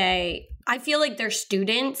to say, I feel like their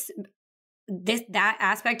students, that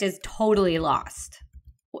aspect is totally lost.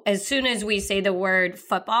 As soon as we say the word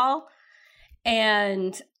football,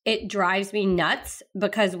 and it drives me nuts,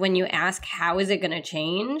 because when you ask how is it going to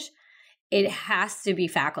change, it has to be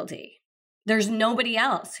faculty. There's nobody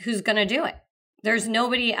else who's going to do it.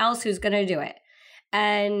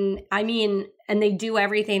 And I mean, and they do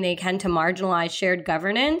everything they can to marginalize shared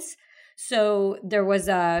governance. So there was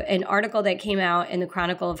an article that came out in the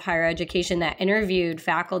Chronicle of Higher Education that interviewed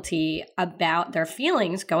faculty about their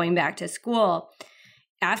feelings going back to school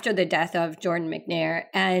after the death of Jordan McNair.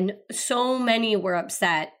 And so many were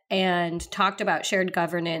upset and talked about shared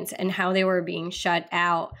governance and how they were being shut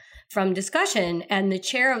out from discussion. And the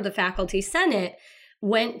chair of the Faculty Senate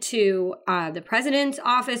went to the president's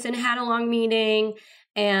office and had a long meeting.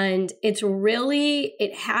 And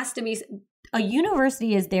it has to be, a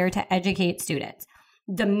university is there to educate students.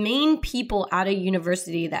 The main people at a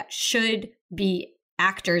university that should be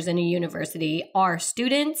actors in a university are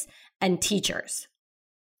students and teachers.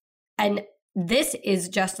 And this is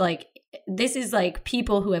like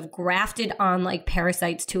people who have grafted on like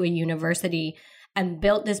parasites to a university and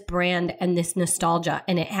built this brand and this nostalgia,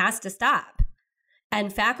 and it has to stop.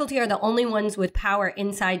 And faculty are the only ones with power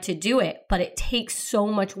inside to do it, but it takes so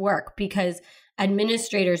much work because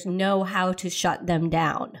administrators know how to shut them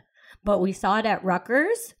down. But we saw it at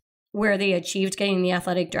Rutgers, where they achieved getting the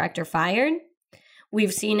athletic director fired.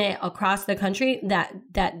 We've seen it across the country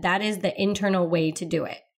that is the internal way to do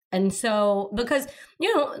it. And so, because,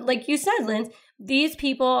 like you said, Linz, these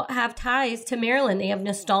people have ties to Maryland. They have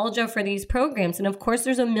nostalgia for these programs. And of course,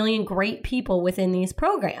 there's a million great people within these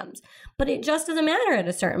programs. But it just doesn't matter at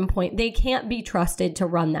a certain point. They can't be trusted to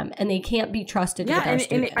run them, and they can't be trusted with our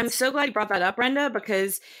students. And I'm so glad you brought that up, Brenda,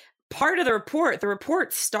 because part of the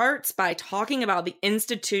report starts by talking about the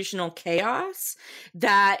institutional chaos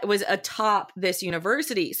that was atop this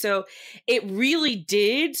university. So it really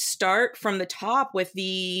did start from the top with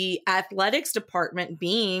the athletics department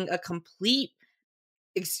being a complete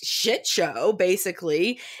shit show,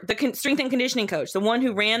 basically. The strength and conditioning coach, the one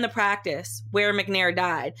who ran the practice where McNair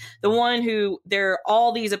died, the one who there are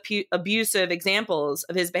all these abusive examples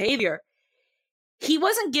of his behavior. He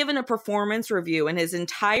wasn't given a performance review in his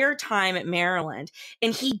entire time at Maryland,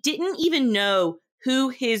 and he didn't even know who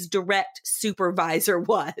his direct supervisor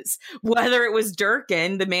was, whether it was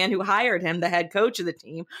Durkin, the man who hired him, the head coach of the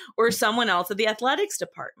team, or someone else at the athletics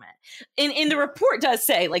department. And the report does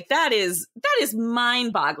say, like, that is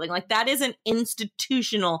mind-boggling. Like, that is an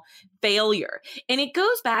institutional failure. And it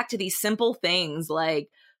goes back to these simple things like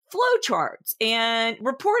flowcharts and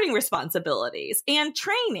reporting responsibilities and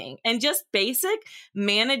training and just basic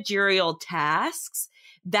managerial tasks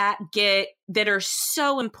that are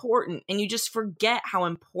so important, and you just forget how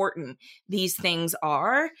important these things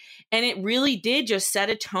are. And it really did just set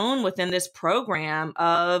a tone within this program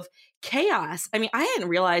of chaos. I mean, I hadn't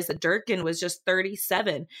realized that Durkin was just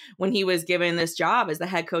 37 when he was given this job as the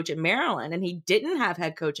head coach at Maryland, and he didn't have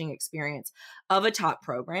head coaching experience of a top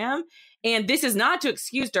program. And this is not to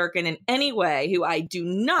excuse Durkin in any way, who I do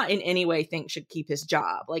not in any way think should keep his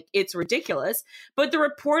job. Like, it's ridiculous. But the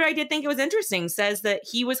report, I did think it was interesting, says that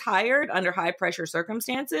he was hired under high pressure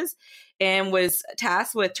circumstances and was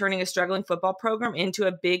tasked with turning a struggling football program into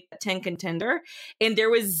a Big Ten contender. And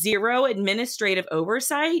there was zero administrative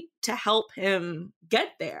oversight to help him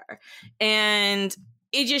get there. And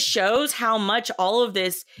it just shows how much all of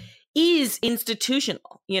this is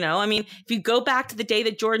institutional. You know, I mean, if you go back to the day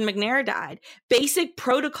that Jordan McNair died, basic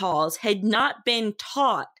protocols had not been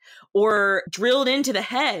taught or drilled into the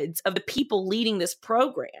heads of the people leading this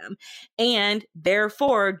program. And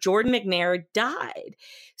therefore, Jordan McNair died.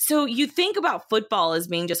 So you think about football as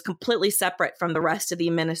being just completely separate from the rest of the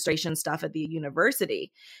administration stuff at the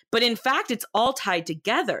university. But in fact, it's all tied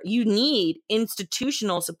together. You need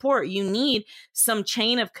institutional support. You need some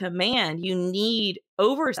chain of command. You need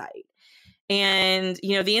oversight. And,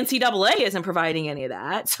 you know, the NCAA isn't providing any of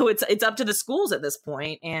that. So it's up to the schools at this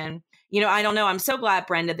point. And, you know, I don't know. I'm so glad,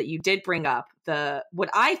 Brenda, that you did bring up what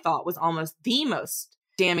I thought was almost the most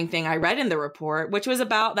damning thing I read in the report, which was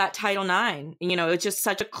about that Title IX. You know, it's just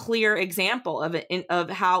such a clear example of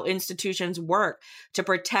how institutions work to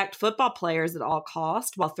protect football players at all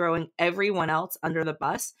costs while throwing everyone else under the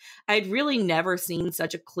bus. I'd really never seen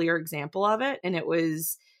such a clear example of it. And it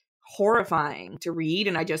was horrifying to read.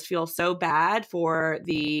 And I just feel so bad for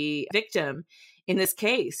the victim in this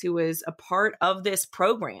case, who was a part of this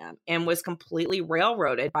program and was completely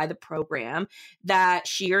railroaded by the program that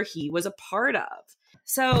she or he was a part of.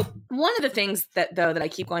 So one of the things that I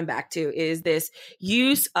keep going back to is this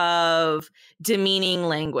use of demeaning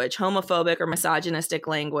language, homophobic or misogynistic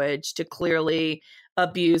language, to clearly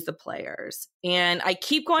abuse the players. And I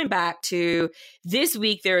keep going back to this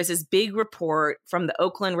week. There is this big report from the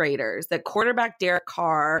Oakland Raiders that quarterback Derek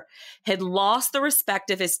Carr had lost the respect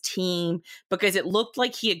of his team because it looked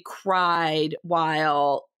like he had cried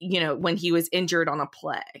while, you know, when he was injured on a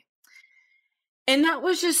play. And that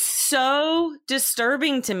was just so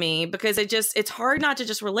disturbing to me because it's hard not to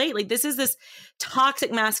just relate. Like, this is this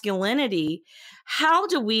toxic masculinity. How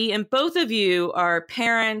do we, and both of you are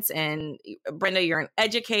parents, and Brenda, you're an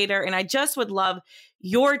educator, and I just would love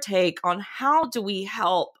your take on how do we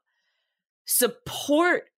help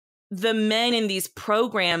support the men in these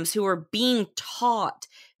programs who are being taught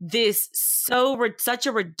this such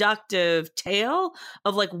a reductive tale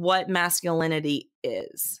of like what masculinity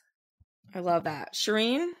is. I love that.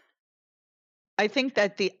 Shireen? I think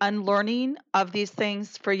that the unlearning of these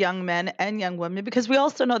things for young men and young women, because we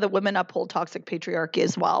also know that women uphold toxic patriarchy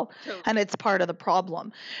as well. Totally. And it's part of the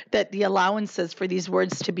problem, that the allowances for these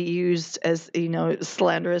words to be used as, you know,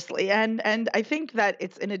 slanderously. And I think that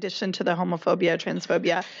it's in addition to the homophobia,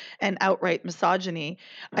 transphobia, and outright misogyny,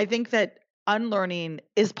 I think that unlearning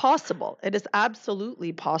is possible. It is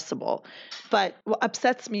absolutely possible. But what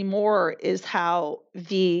upsets me more is how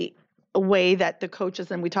the way that the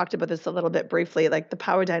coaches, and we talked about this a little bit briefly, like the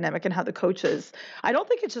power dynamic and how the coaches, I don't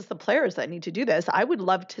think it's just the players that need to do this. I would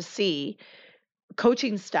love to see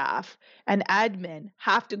coaching staff and admin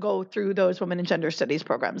have to go through those women and gender studies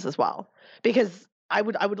programs as well, because I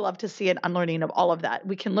would love to see an unlearning of all of that.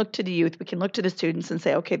 We can look to the youth, we can look to the students and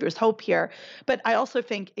say, okay, there's hope here. But I also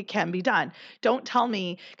think it can be done. Don't tell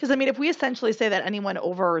me, because I mean, if we essentially say that anyone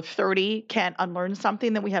over 30 can't unlearn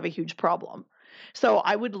something, then we have a huge problem. So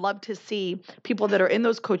I would love to see people that are in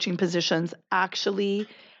those coaching positions actually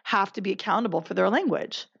have to be accountable for their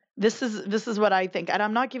language. This is what I think. And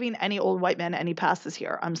I'm not giving any old white men any passes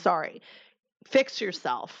here. I'm sorry. Fix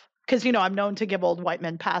yourself. Because, you know, I'm known to give old white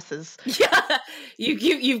men passes. Yeah,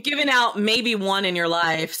 you've given out maybe one in your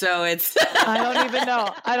life, so it's... I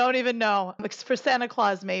don't even know. For Santa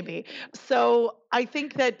Claus, maybe. So I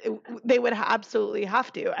think that they would absolutely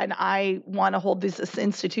have to. And I want to hold these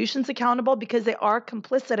institutions accountable because they are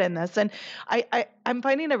complicit in this. And I'm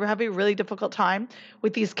finding I'm having a really difficult time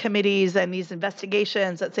with these committees and these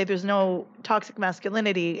investigations that say there's no toxic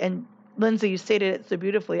masculinity. And Lindsay, you stated it so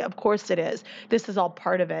beautifully. Of course it is. This is all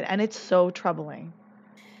part of it. And it's so troubling.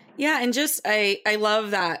 Yeah, and just I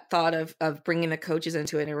love that thought of bringing the coaches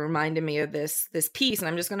into it. It reminded me of this piece, and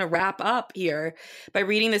I'm just going to wrap up here by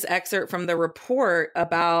reading this excerpt from the report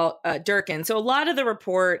about Durkin. So a lot of the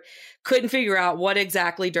report couldn't figure out what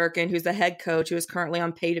exactly Durkin, who's the head coach, who is currently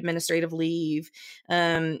on paid administrative leave,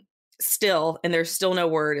 still, and there's still no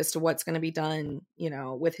word as to what's going to be done,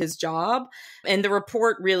 with his job. And the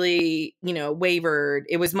report really, wavered.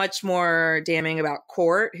 It was much more damning about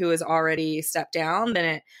Court, who has already stepped down, than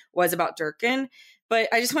it was about Durkin. But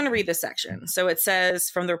I just want to read this section. So it says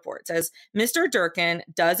from the report, it says, Mr. Durkin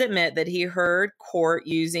does admit that he heard Court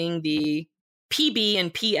using the PB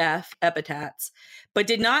and PF epithets, but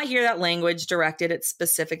did not hear that language directed at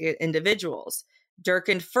specific individuals.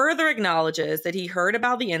 Durkin further acknowledges that he heard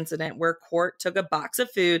about the incident where Court took a box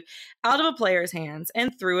of food out of a player's hands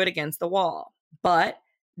and threw it against the wall. But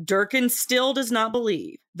Durkin still does not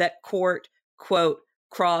believe that Court, quote,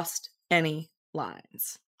 crossed any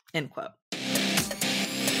lines, end quote.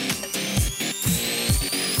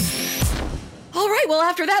 All right. Well,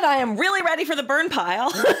 after that, I am really ready for the burn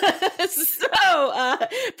pile. So,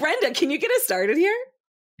 Brenda, can you get us started here?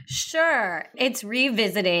 Sure. It's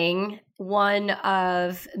revisiting one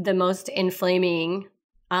of the most inflaming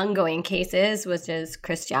ongoing cases, which is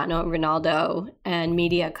Cristiano Ronaldo and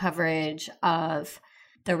media coverage of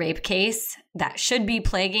the rape case that should be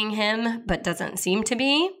plaguing him, but doesn't seem to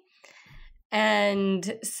be.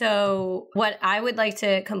 And so what I would like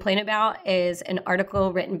to complain about is an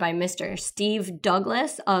article written by Mr. Steve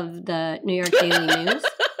Douglas of the New York Daily News.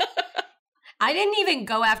 I didn't even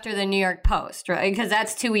go after the New York Post, right? Because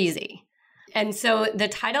that's too easy. And so the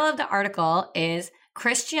title of the article is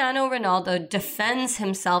Cristiano Ronaldo Defends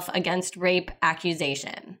Himself Against Rape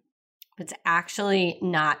Accusation. It's actually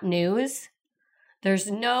not news.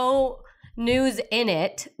 There's no news in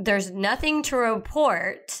it. There's nothing to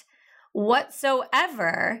report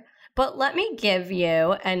whatsoever. But let me give you,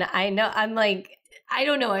 and I know I'm like, I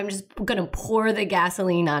don't know, I'm just going to pour the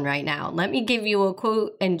gasoline on right now. Let me give you a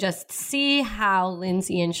quote and just see how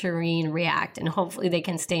Lindsay and Shireen react, and hopefully they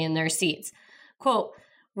can stay in their seats. Quote,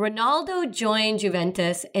 Ronaldo joined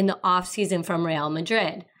Juventus in the offseason from Real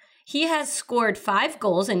Madrid. He has scored 5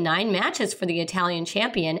 goals in 9 matches for the Italian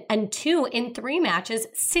champion and 2 in 3 matches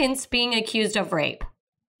since being accused of rape.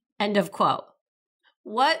 End of quote.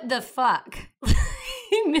 What the fuck,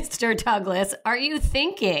 Mr. Douglas, are you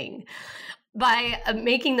thinking by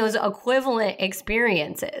making those equivalent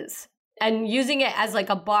experiences and using it as like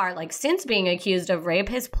a bar? Like, since being accused of rape,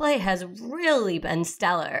 his play has really been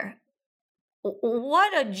stellar.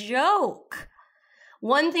 What a joke.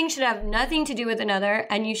 One thing should have nothing to do with another,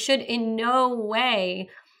 and you should in no way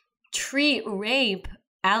treat rape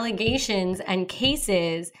allegations and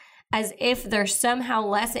cases as if they're somehow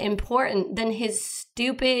less important than his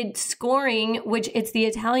stupid scoring, which it's the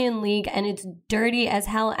Italian league and it's dirty as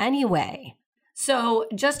hell anyway. So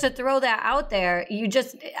just to throw that out there,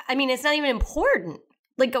 it's not even important.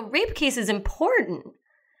 Like, a rape case is important.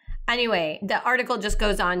 Anyway, the article just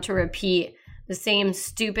goes on to repeat the same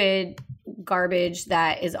stupid garbage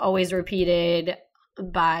that is always repeated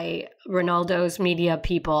by Ronaldo's media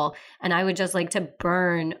people. And I would just like to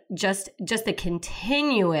burn just the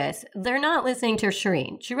continuous. They're not listening to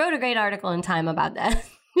Shireen. She wrote a great article in Time about that.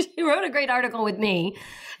 She wrote a great article with me,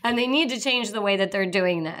 and they need to change the way that they're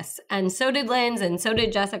doing this. And so did Linz, and so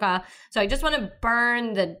did Jessica. So I just want to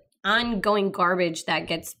burn the ongoing garbage that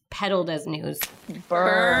gets peddled as news.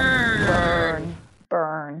 Burn.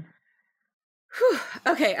 Whew.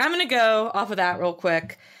 Okay, I'm going to go off of that real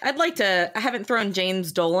quick. I haven't thrown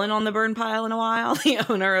James Dolan on the burn pile in a while, the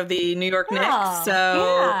owner of the New York Knicks. So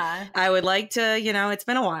yeah. I would like to, it's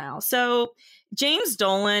been a while. So James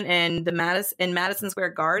Dolan and Madison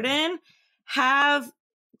Square Garden have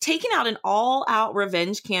taken out an all-out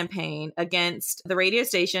revenge campaign against the radio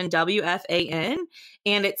station WFAN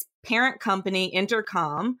and its parent company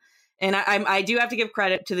Intercom. And I do have to give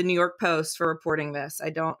credit to the New York Post for reporting this.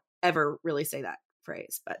 I don't ever really say that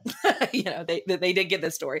phrase, but they did get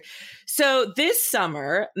this story. So this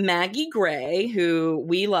summer, Maggie Gray, who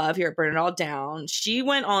we love here at Burn It All Down, she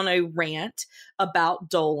went on a rant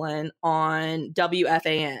about Dolan on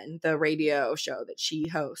WFAN, the radio show that she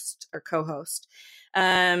hosts or co-hosts.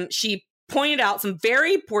 She pointed out some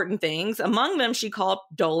very important things. Among them, she called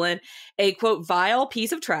Dolan a, quote, vile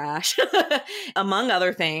piece of trash, among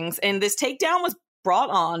other things. And this takedown was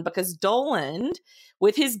brought on because Dolan,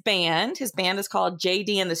 with his band is called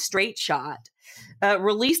JD and the Straight Shot,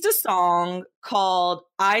 released a song called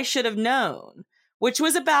I Should Have Known, which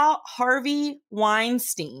was about Harvey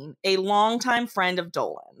Weinstein, a longtime friend of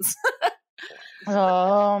Dolan's.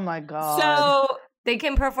 Oh my God. So they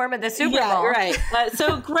can perform at the Super Bowl. Right.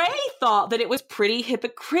 So Gray thought that it was pretty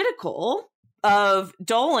hypocritical of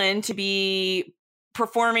Dolan to be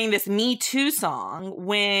performing this Me Too song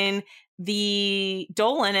when the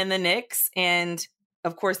Dolan and the Knicks and,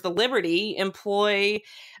 of course, the Liberty employ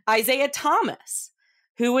Isaiah Thomas,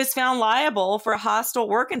 who was found liable for a hostile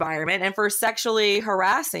work environment and for sexually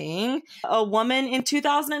harassing a woman in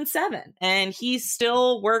 2007. And he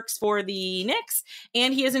still works for the Knicks,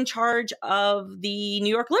 and he is in charge of the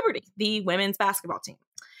New York Liberty, the women's basketball team.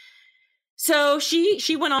 So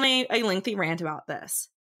she went on a lengthy rant about this.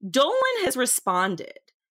 Dolan has responded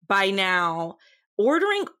by now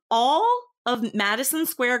ordering all of Madison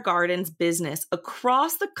Square Garden's business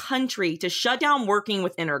across the country to shut down working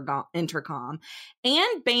with Intercom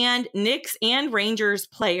and banned Knicks and Rangers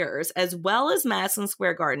players, as well as Madison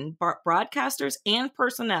Square Garden broadcasters and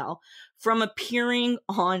personnel, from appearing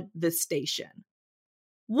on the station.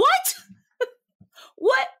 What?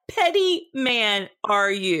 What petty man are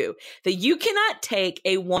you that you cannot take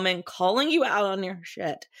a woman calling you out on your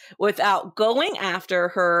shit without going after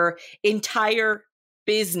her entire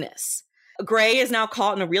business? Gray is now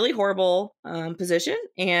caught in a really horrible position.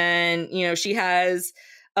 And, you know, she has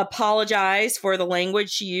apologized for the language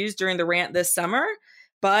she used during the rant this summer.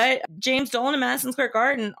 But James Dolan and Madison Square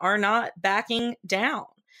Garden are not backing down.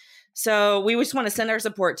 So we just want to send our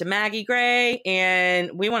support to Maggie Gray,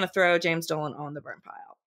 and we want to throw James Dolan on the burn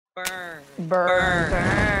pile. Burn. Burn.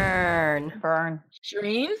 Burn. Burn.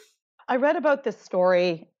 Shireen? I read about this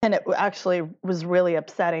story, and it actually was really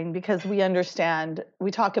upsetting because we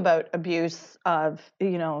talk about abuse of,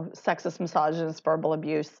 you know, sexist, misogynist, verbal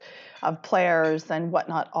abuse of players and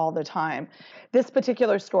whatnot all the time. This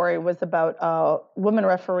particular story was about a woman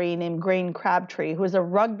referee named Grain Crabtree, who was a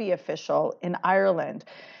rugby official in Ireland.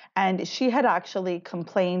 And she had actually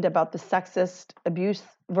complained about the sexist abuse,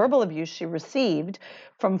 verbal abuse she received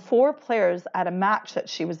from 4 players at a match that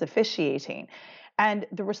she was officiating. And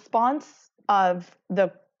the response of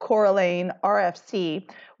the Coralane RFC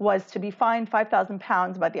was to be fined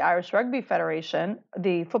 £5,000 by the Irish Rugby Federation,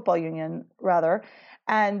 the football union rather.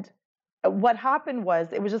 And what happened was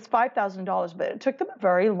it was just $5,000, but it took them a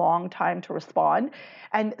very long time to respond.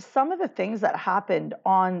 And some of the things that happened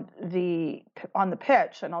on the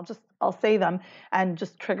pitch, and I'll say them, and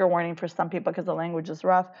just trigger warning for some people because the language is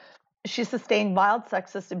rough. She sustained mild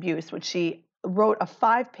sexist abuse, which she wrote a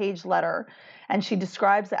 5-page letter, and she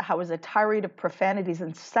describes it how it was a tirade of profanities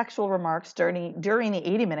and sexual remarks during the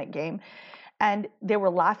 80-minute game. And they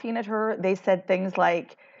were laughing at her. They said things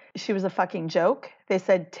like she was a fucking joke. They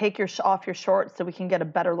said, take off your shorts so we can get a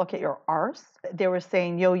better look at your arse. They were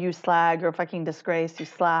saying, yo, you slag, or fucking disgrace, you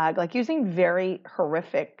slag, like using very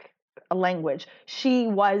horrific language. She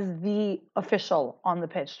was the official on the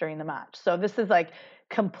pitch during the match. So this is like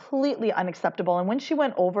completely unacceptable. And when she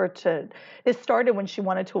went over this started when she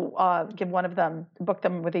wanted to give one of them, book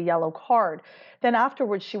them with a yellow card. Then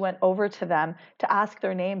afterwards, she went over to them to ask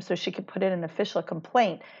their name so she could put in an official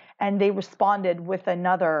complaint. And they responded with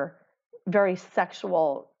another very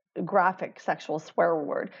graphic sexual swear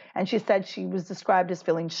word. And she said she was described as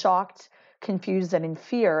feeling shocked, confused, and in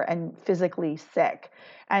fear, and physically sick.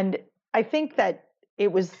 And I think that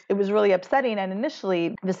it was really upsetting. And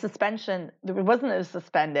initially, the suspension, it wasn't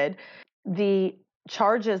suspended. The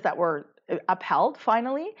charges that were upheld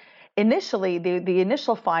finally, initially, the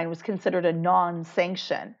initial fine was considered a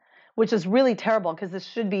non-sanction, which is really terrible because this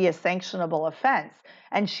should be a sanctionable offense.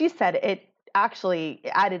 And she said it actually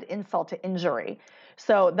added insult to injury.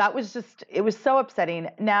 So that was it was so upsetting.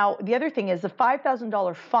 Now, the other thing is the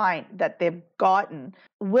 $5,000 fine that they've gotten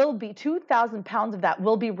will be £2,000 of that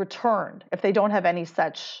will be returned if they don't have any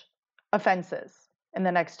such offenses in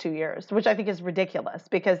the next 2 years, which I think is ridiculous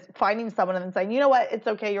because finding someone and then saying, you know what, it's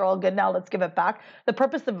okay, you're all good now, let's give it back. The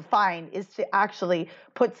purpose of a fine is to actually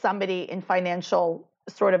put somebody in financial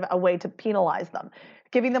sort of a way to penalize them,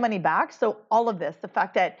 giving the money back. So all of this, the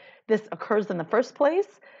fact that this occurs in the first place,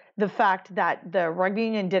 the fact that the rugby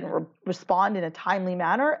union didn't respond in a timely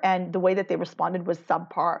manner, and the way that they responded was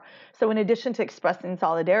subpar. So in addition to expressing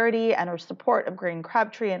solidarity and our support of Grain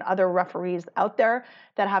Crabtree and other referees out there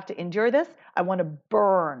that have to endure this, I want to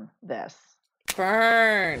burn this.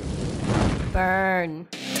 Burn. Burn.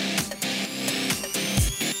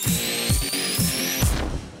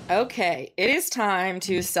 Okay, it is time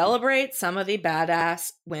to celebrate some of the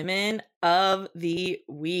badass women of the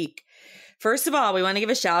week. First of all, we want to give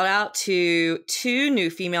a shout out to 2 new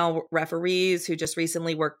female referees who just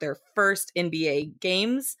recently worked their first NBA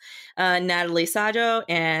games, Natalie Sajo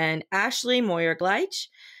and Ashley Moyer-Gleich.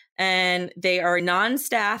 And they are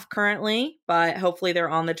non-staff currently, but hopefully they're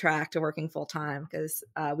on the track to working full-time because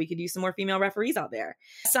we could use some more female referees out there.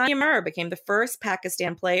 Sania Mir became the first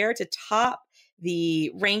Pakistan player to top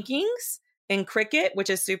the rankings in cricket, which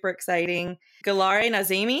is super exciting. Gulare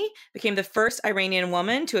Nazemi became the first Iranian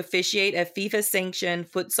woman to officiate a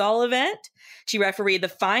FIFA-sanctioned futsal event. She refereed the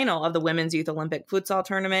final of the Women's Youth Olympic Futsal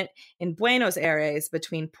Tournament in Buenos Aires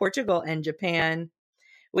between Portugal and Japan.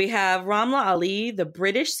 We have Ramla Ali, the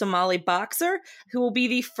British Somali boxer, who will be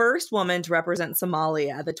the first woman to represent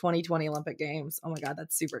Somalia at the 2020 Olympic Games. Oh my God,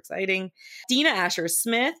 that's super exciting. Dina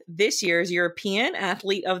Asher-Smith, this year's European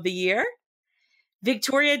Athlete of the Year.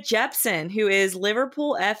 Victoria Jepson, who is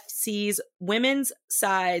Liverpool FC's women's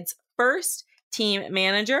side's first team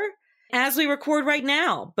manager. As we record right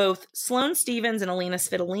now, both Sloane Stephens and Alina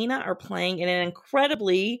Svitolina are playing in an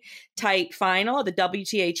incredibly tight final of the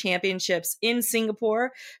WTA Championships in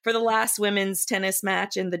Singapore for the last women's tennis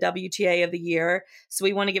match in the WTA of the year. So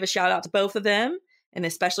we want to give a shout out to both of them, and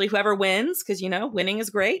especially whoever wins, because, you know, winning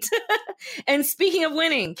is great. And speaking of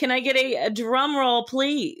winning, can I get a drum roll,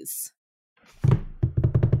 please?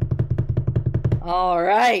 All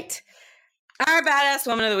right. Our Badass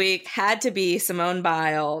Woman of the Week had to be Simone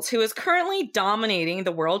Biles, who is currently dominating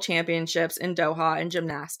the World Championships in Doha in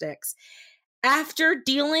gymnastics after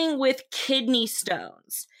dealing with kidney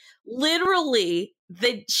stones. Literally,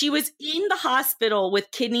 she was in the hospital with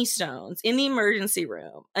kidney stones in the emergency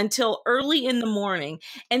room until early in the morning.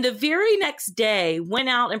 And the very next day went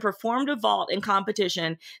out and performed a vault in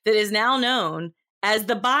competition that is now known as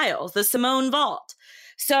the Biles, the Simone Vault.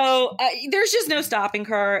 So there's just no stopping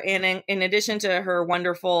her. And in addition to her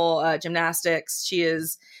wonderful gymnastics, she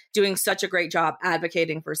is doing such a great job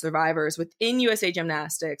advocating for survivors within USA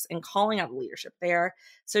Gymnastics and calling out the leadership there.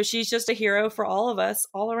 So she's just a hero for all of us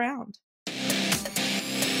all around.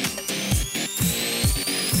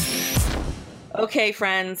 Okay,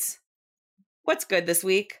 friends, what's good this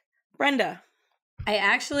week? Brenda. I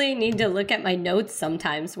actually need to look at my notes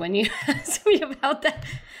sometimes when you ask me about that.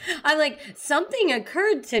 I'm like, something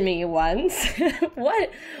occurred to me once.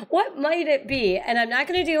 What might it be? And I'm not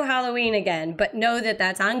going to do Halloween again, but know that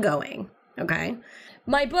that's ongoing. Okay.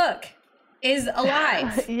 My book is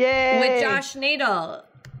alive. Yay. With Josh Nadel.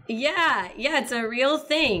 Yeah, it's a real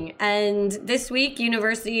thing. And this week,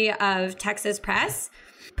 University of Texas Press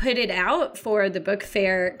put it out for the book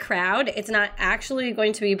fair crowd. It's not actually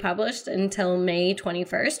going to be published until May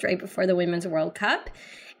 21st, right before the Women's World Cup.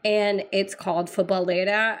 And it's called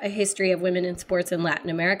Futbolera, A History of Women in Sports in Latin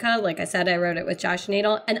America. Like I said, I wrote it with Josh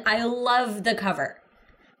Nadel, and I love the cover.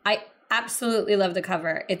 I absolutely love the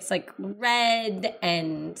cover. It's like red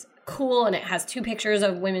and cool, and it has 2 pictures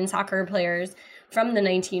of women soccer players from the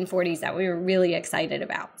 1940s that we were really excited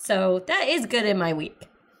about. So that is good in my week.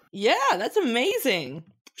 Yeah, that's amazing.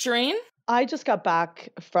 Shireen? I just got back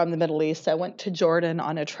from the Middle East. I went to Jordan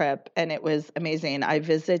on a trip, and it was amazing. I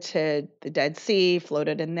visited the Dead Sea,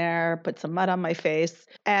 floated in there, put some mud on my face,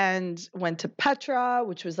 and went to Petra,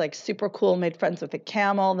 which was like super cool, made friends with a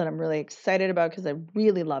camel that I'm really excited about because I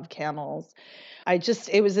really love camels.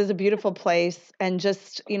 It was a beautiful place. And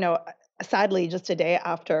just, sadly, just a day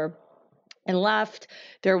after and left,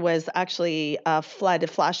 there was actually a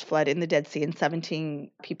flash flood in the Dead Sea, and 17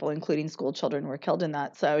 people, including school children, were killed in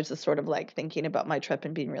that. So I was just sort of like thinking about my trip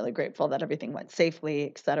and being really grateful that everything went safely,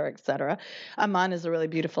 et cetera, et cetera. Amman is a really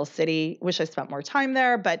beautiful city. Wish I spent more time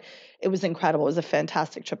there, but it was incredible. It was a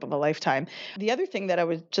fantastic trip of a lifetime. The other thing that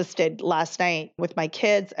I just did last night with my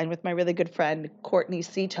kids and with my really good friend, Courtney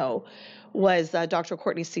Cito, was Dr.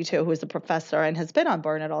 Courtney Cito, who is a professor and has been on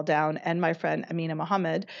Burn It All Down, and my friend Amina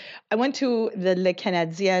Mohammed. I went to the Le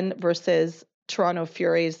Canadien versus Toronto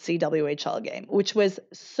Fury's CWHL game, which was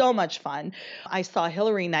so much fun. I saw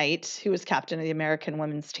Hilary Knight, who was captain of the American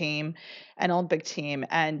women's team and Olympic team,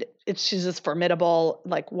 and she's just formidable,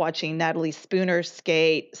 like watching Natalie Spooner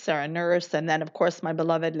skate, Sarah Nurse, and then, of course, my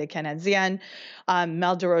beloved Le Canadien,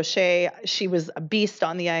 Mel DeRocher. She was a beast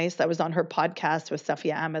on the ice. I was on her podcast with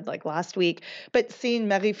Safia Ahmed like last week. But seeing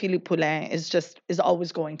Marie-Philippe Poulin is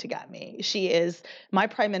always going to get me. She is my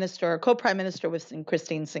prime minister, co-prime minister with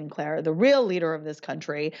Christine Sinclair, the real leader of this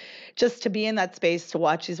country. Just to be in that space, to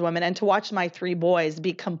watch these women, and to watch my 3 boys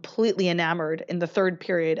be completely enamored in the third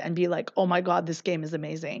period and be like, oh my God, this game is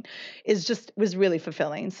amazing, was really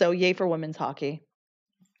fulfilling. So yay for women's hockey.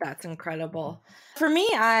 That's incredible. For me,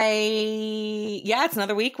 it's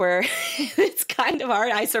another week where it's kind of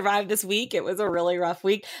hard. I survived this week. It was a really rough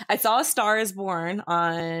week. I saw A Star Is Born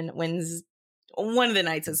on one of the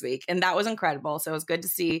nights this week, and that was incredible. So it was good to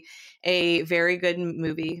see a very good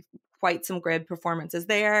movie. Quite some good performances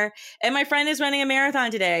there. And my friend is running a marathon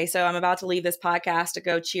today, so I'm about to leave this podcast to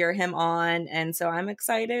go cheer him on. And so I'm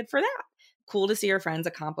excited for that. Cool to see your friends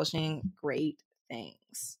accomplishing great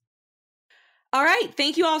things. All right.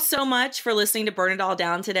 Thank you all so much for listening to Burn It All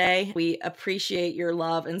Down today. We appreciate your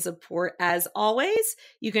love and support as always.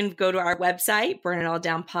 You can go to our website,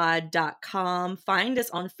 burnitalldownpod.com. Find us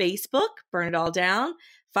on Facebook, Burn It All Down.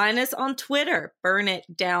 Find us on Twitter, Burn It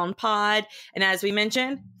Down Pod. And as we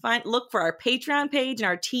mentioned, look for our Patreon page and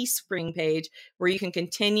our Teespring page where you can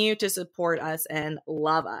continue to support us and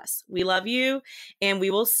love us. We love you, and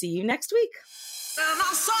we will see you next week.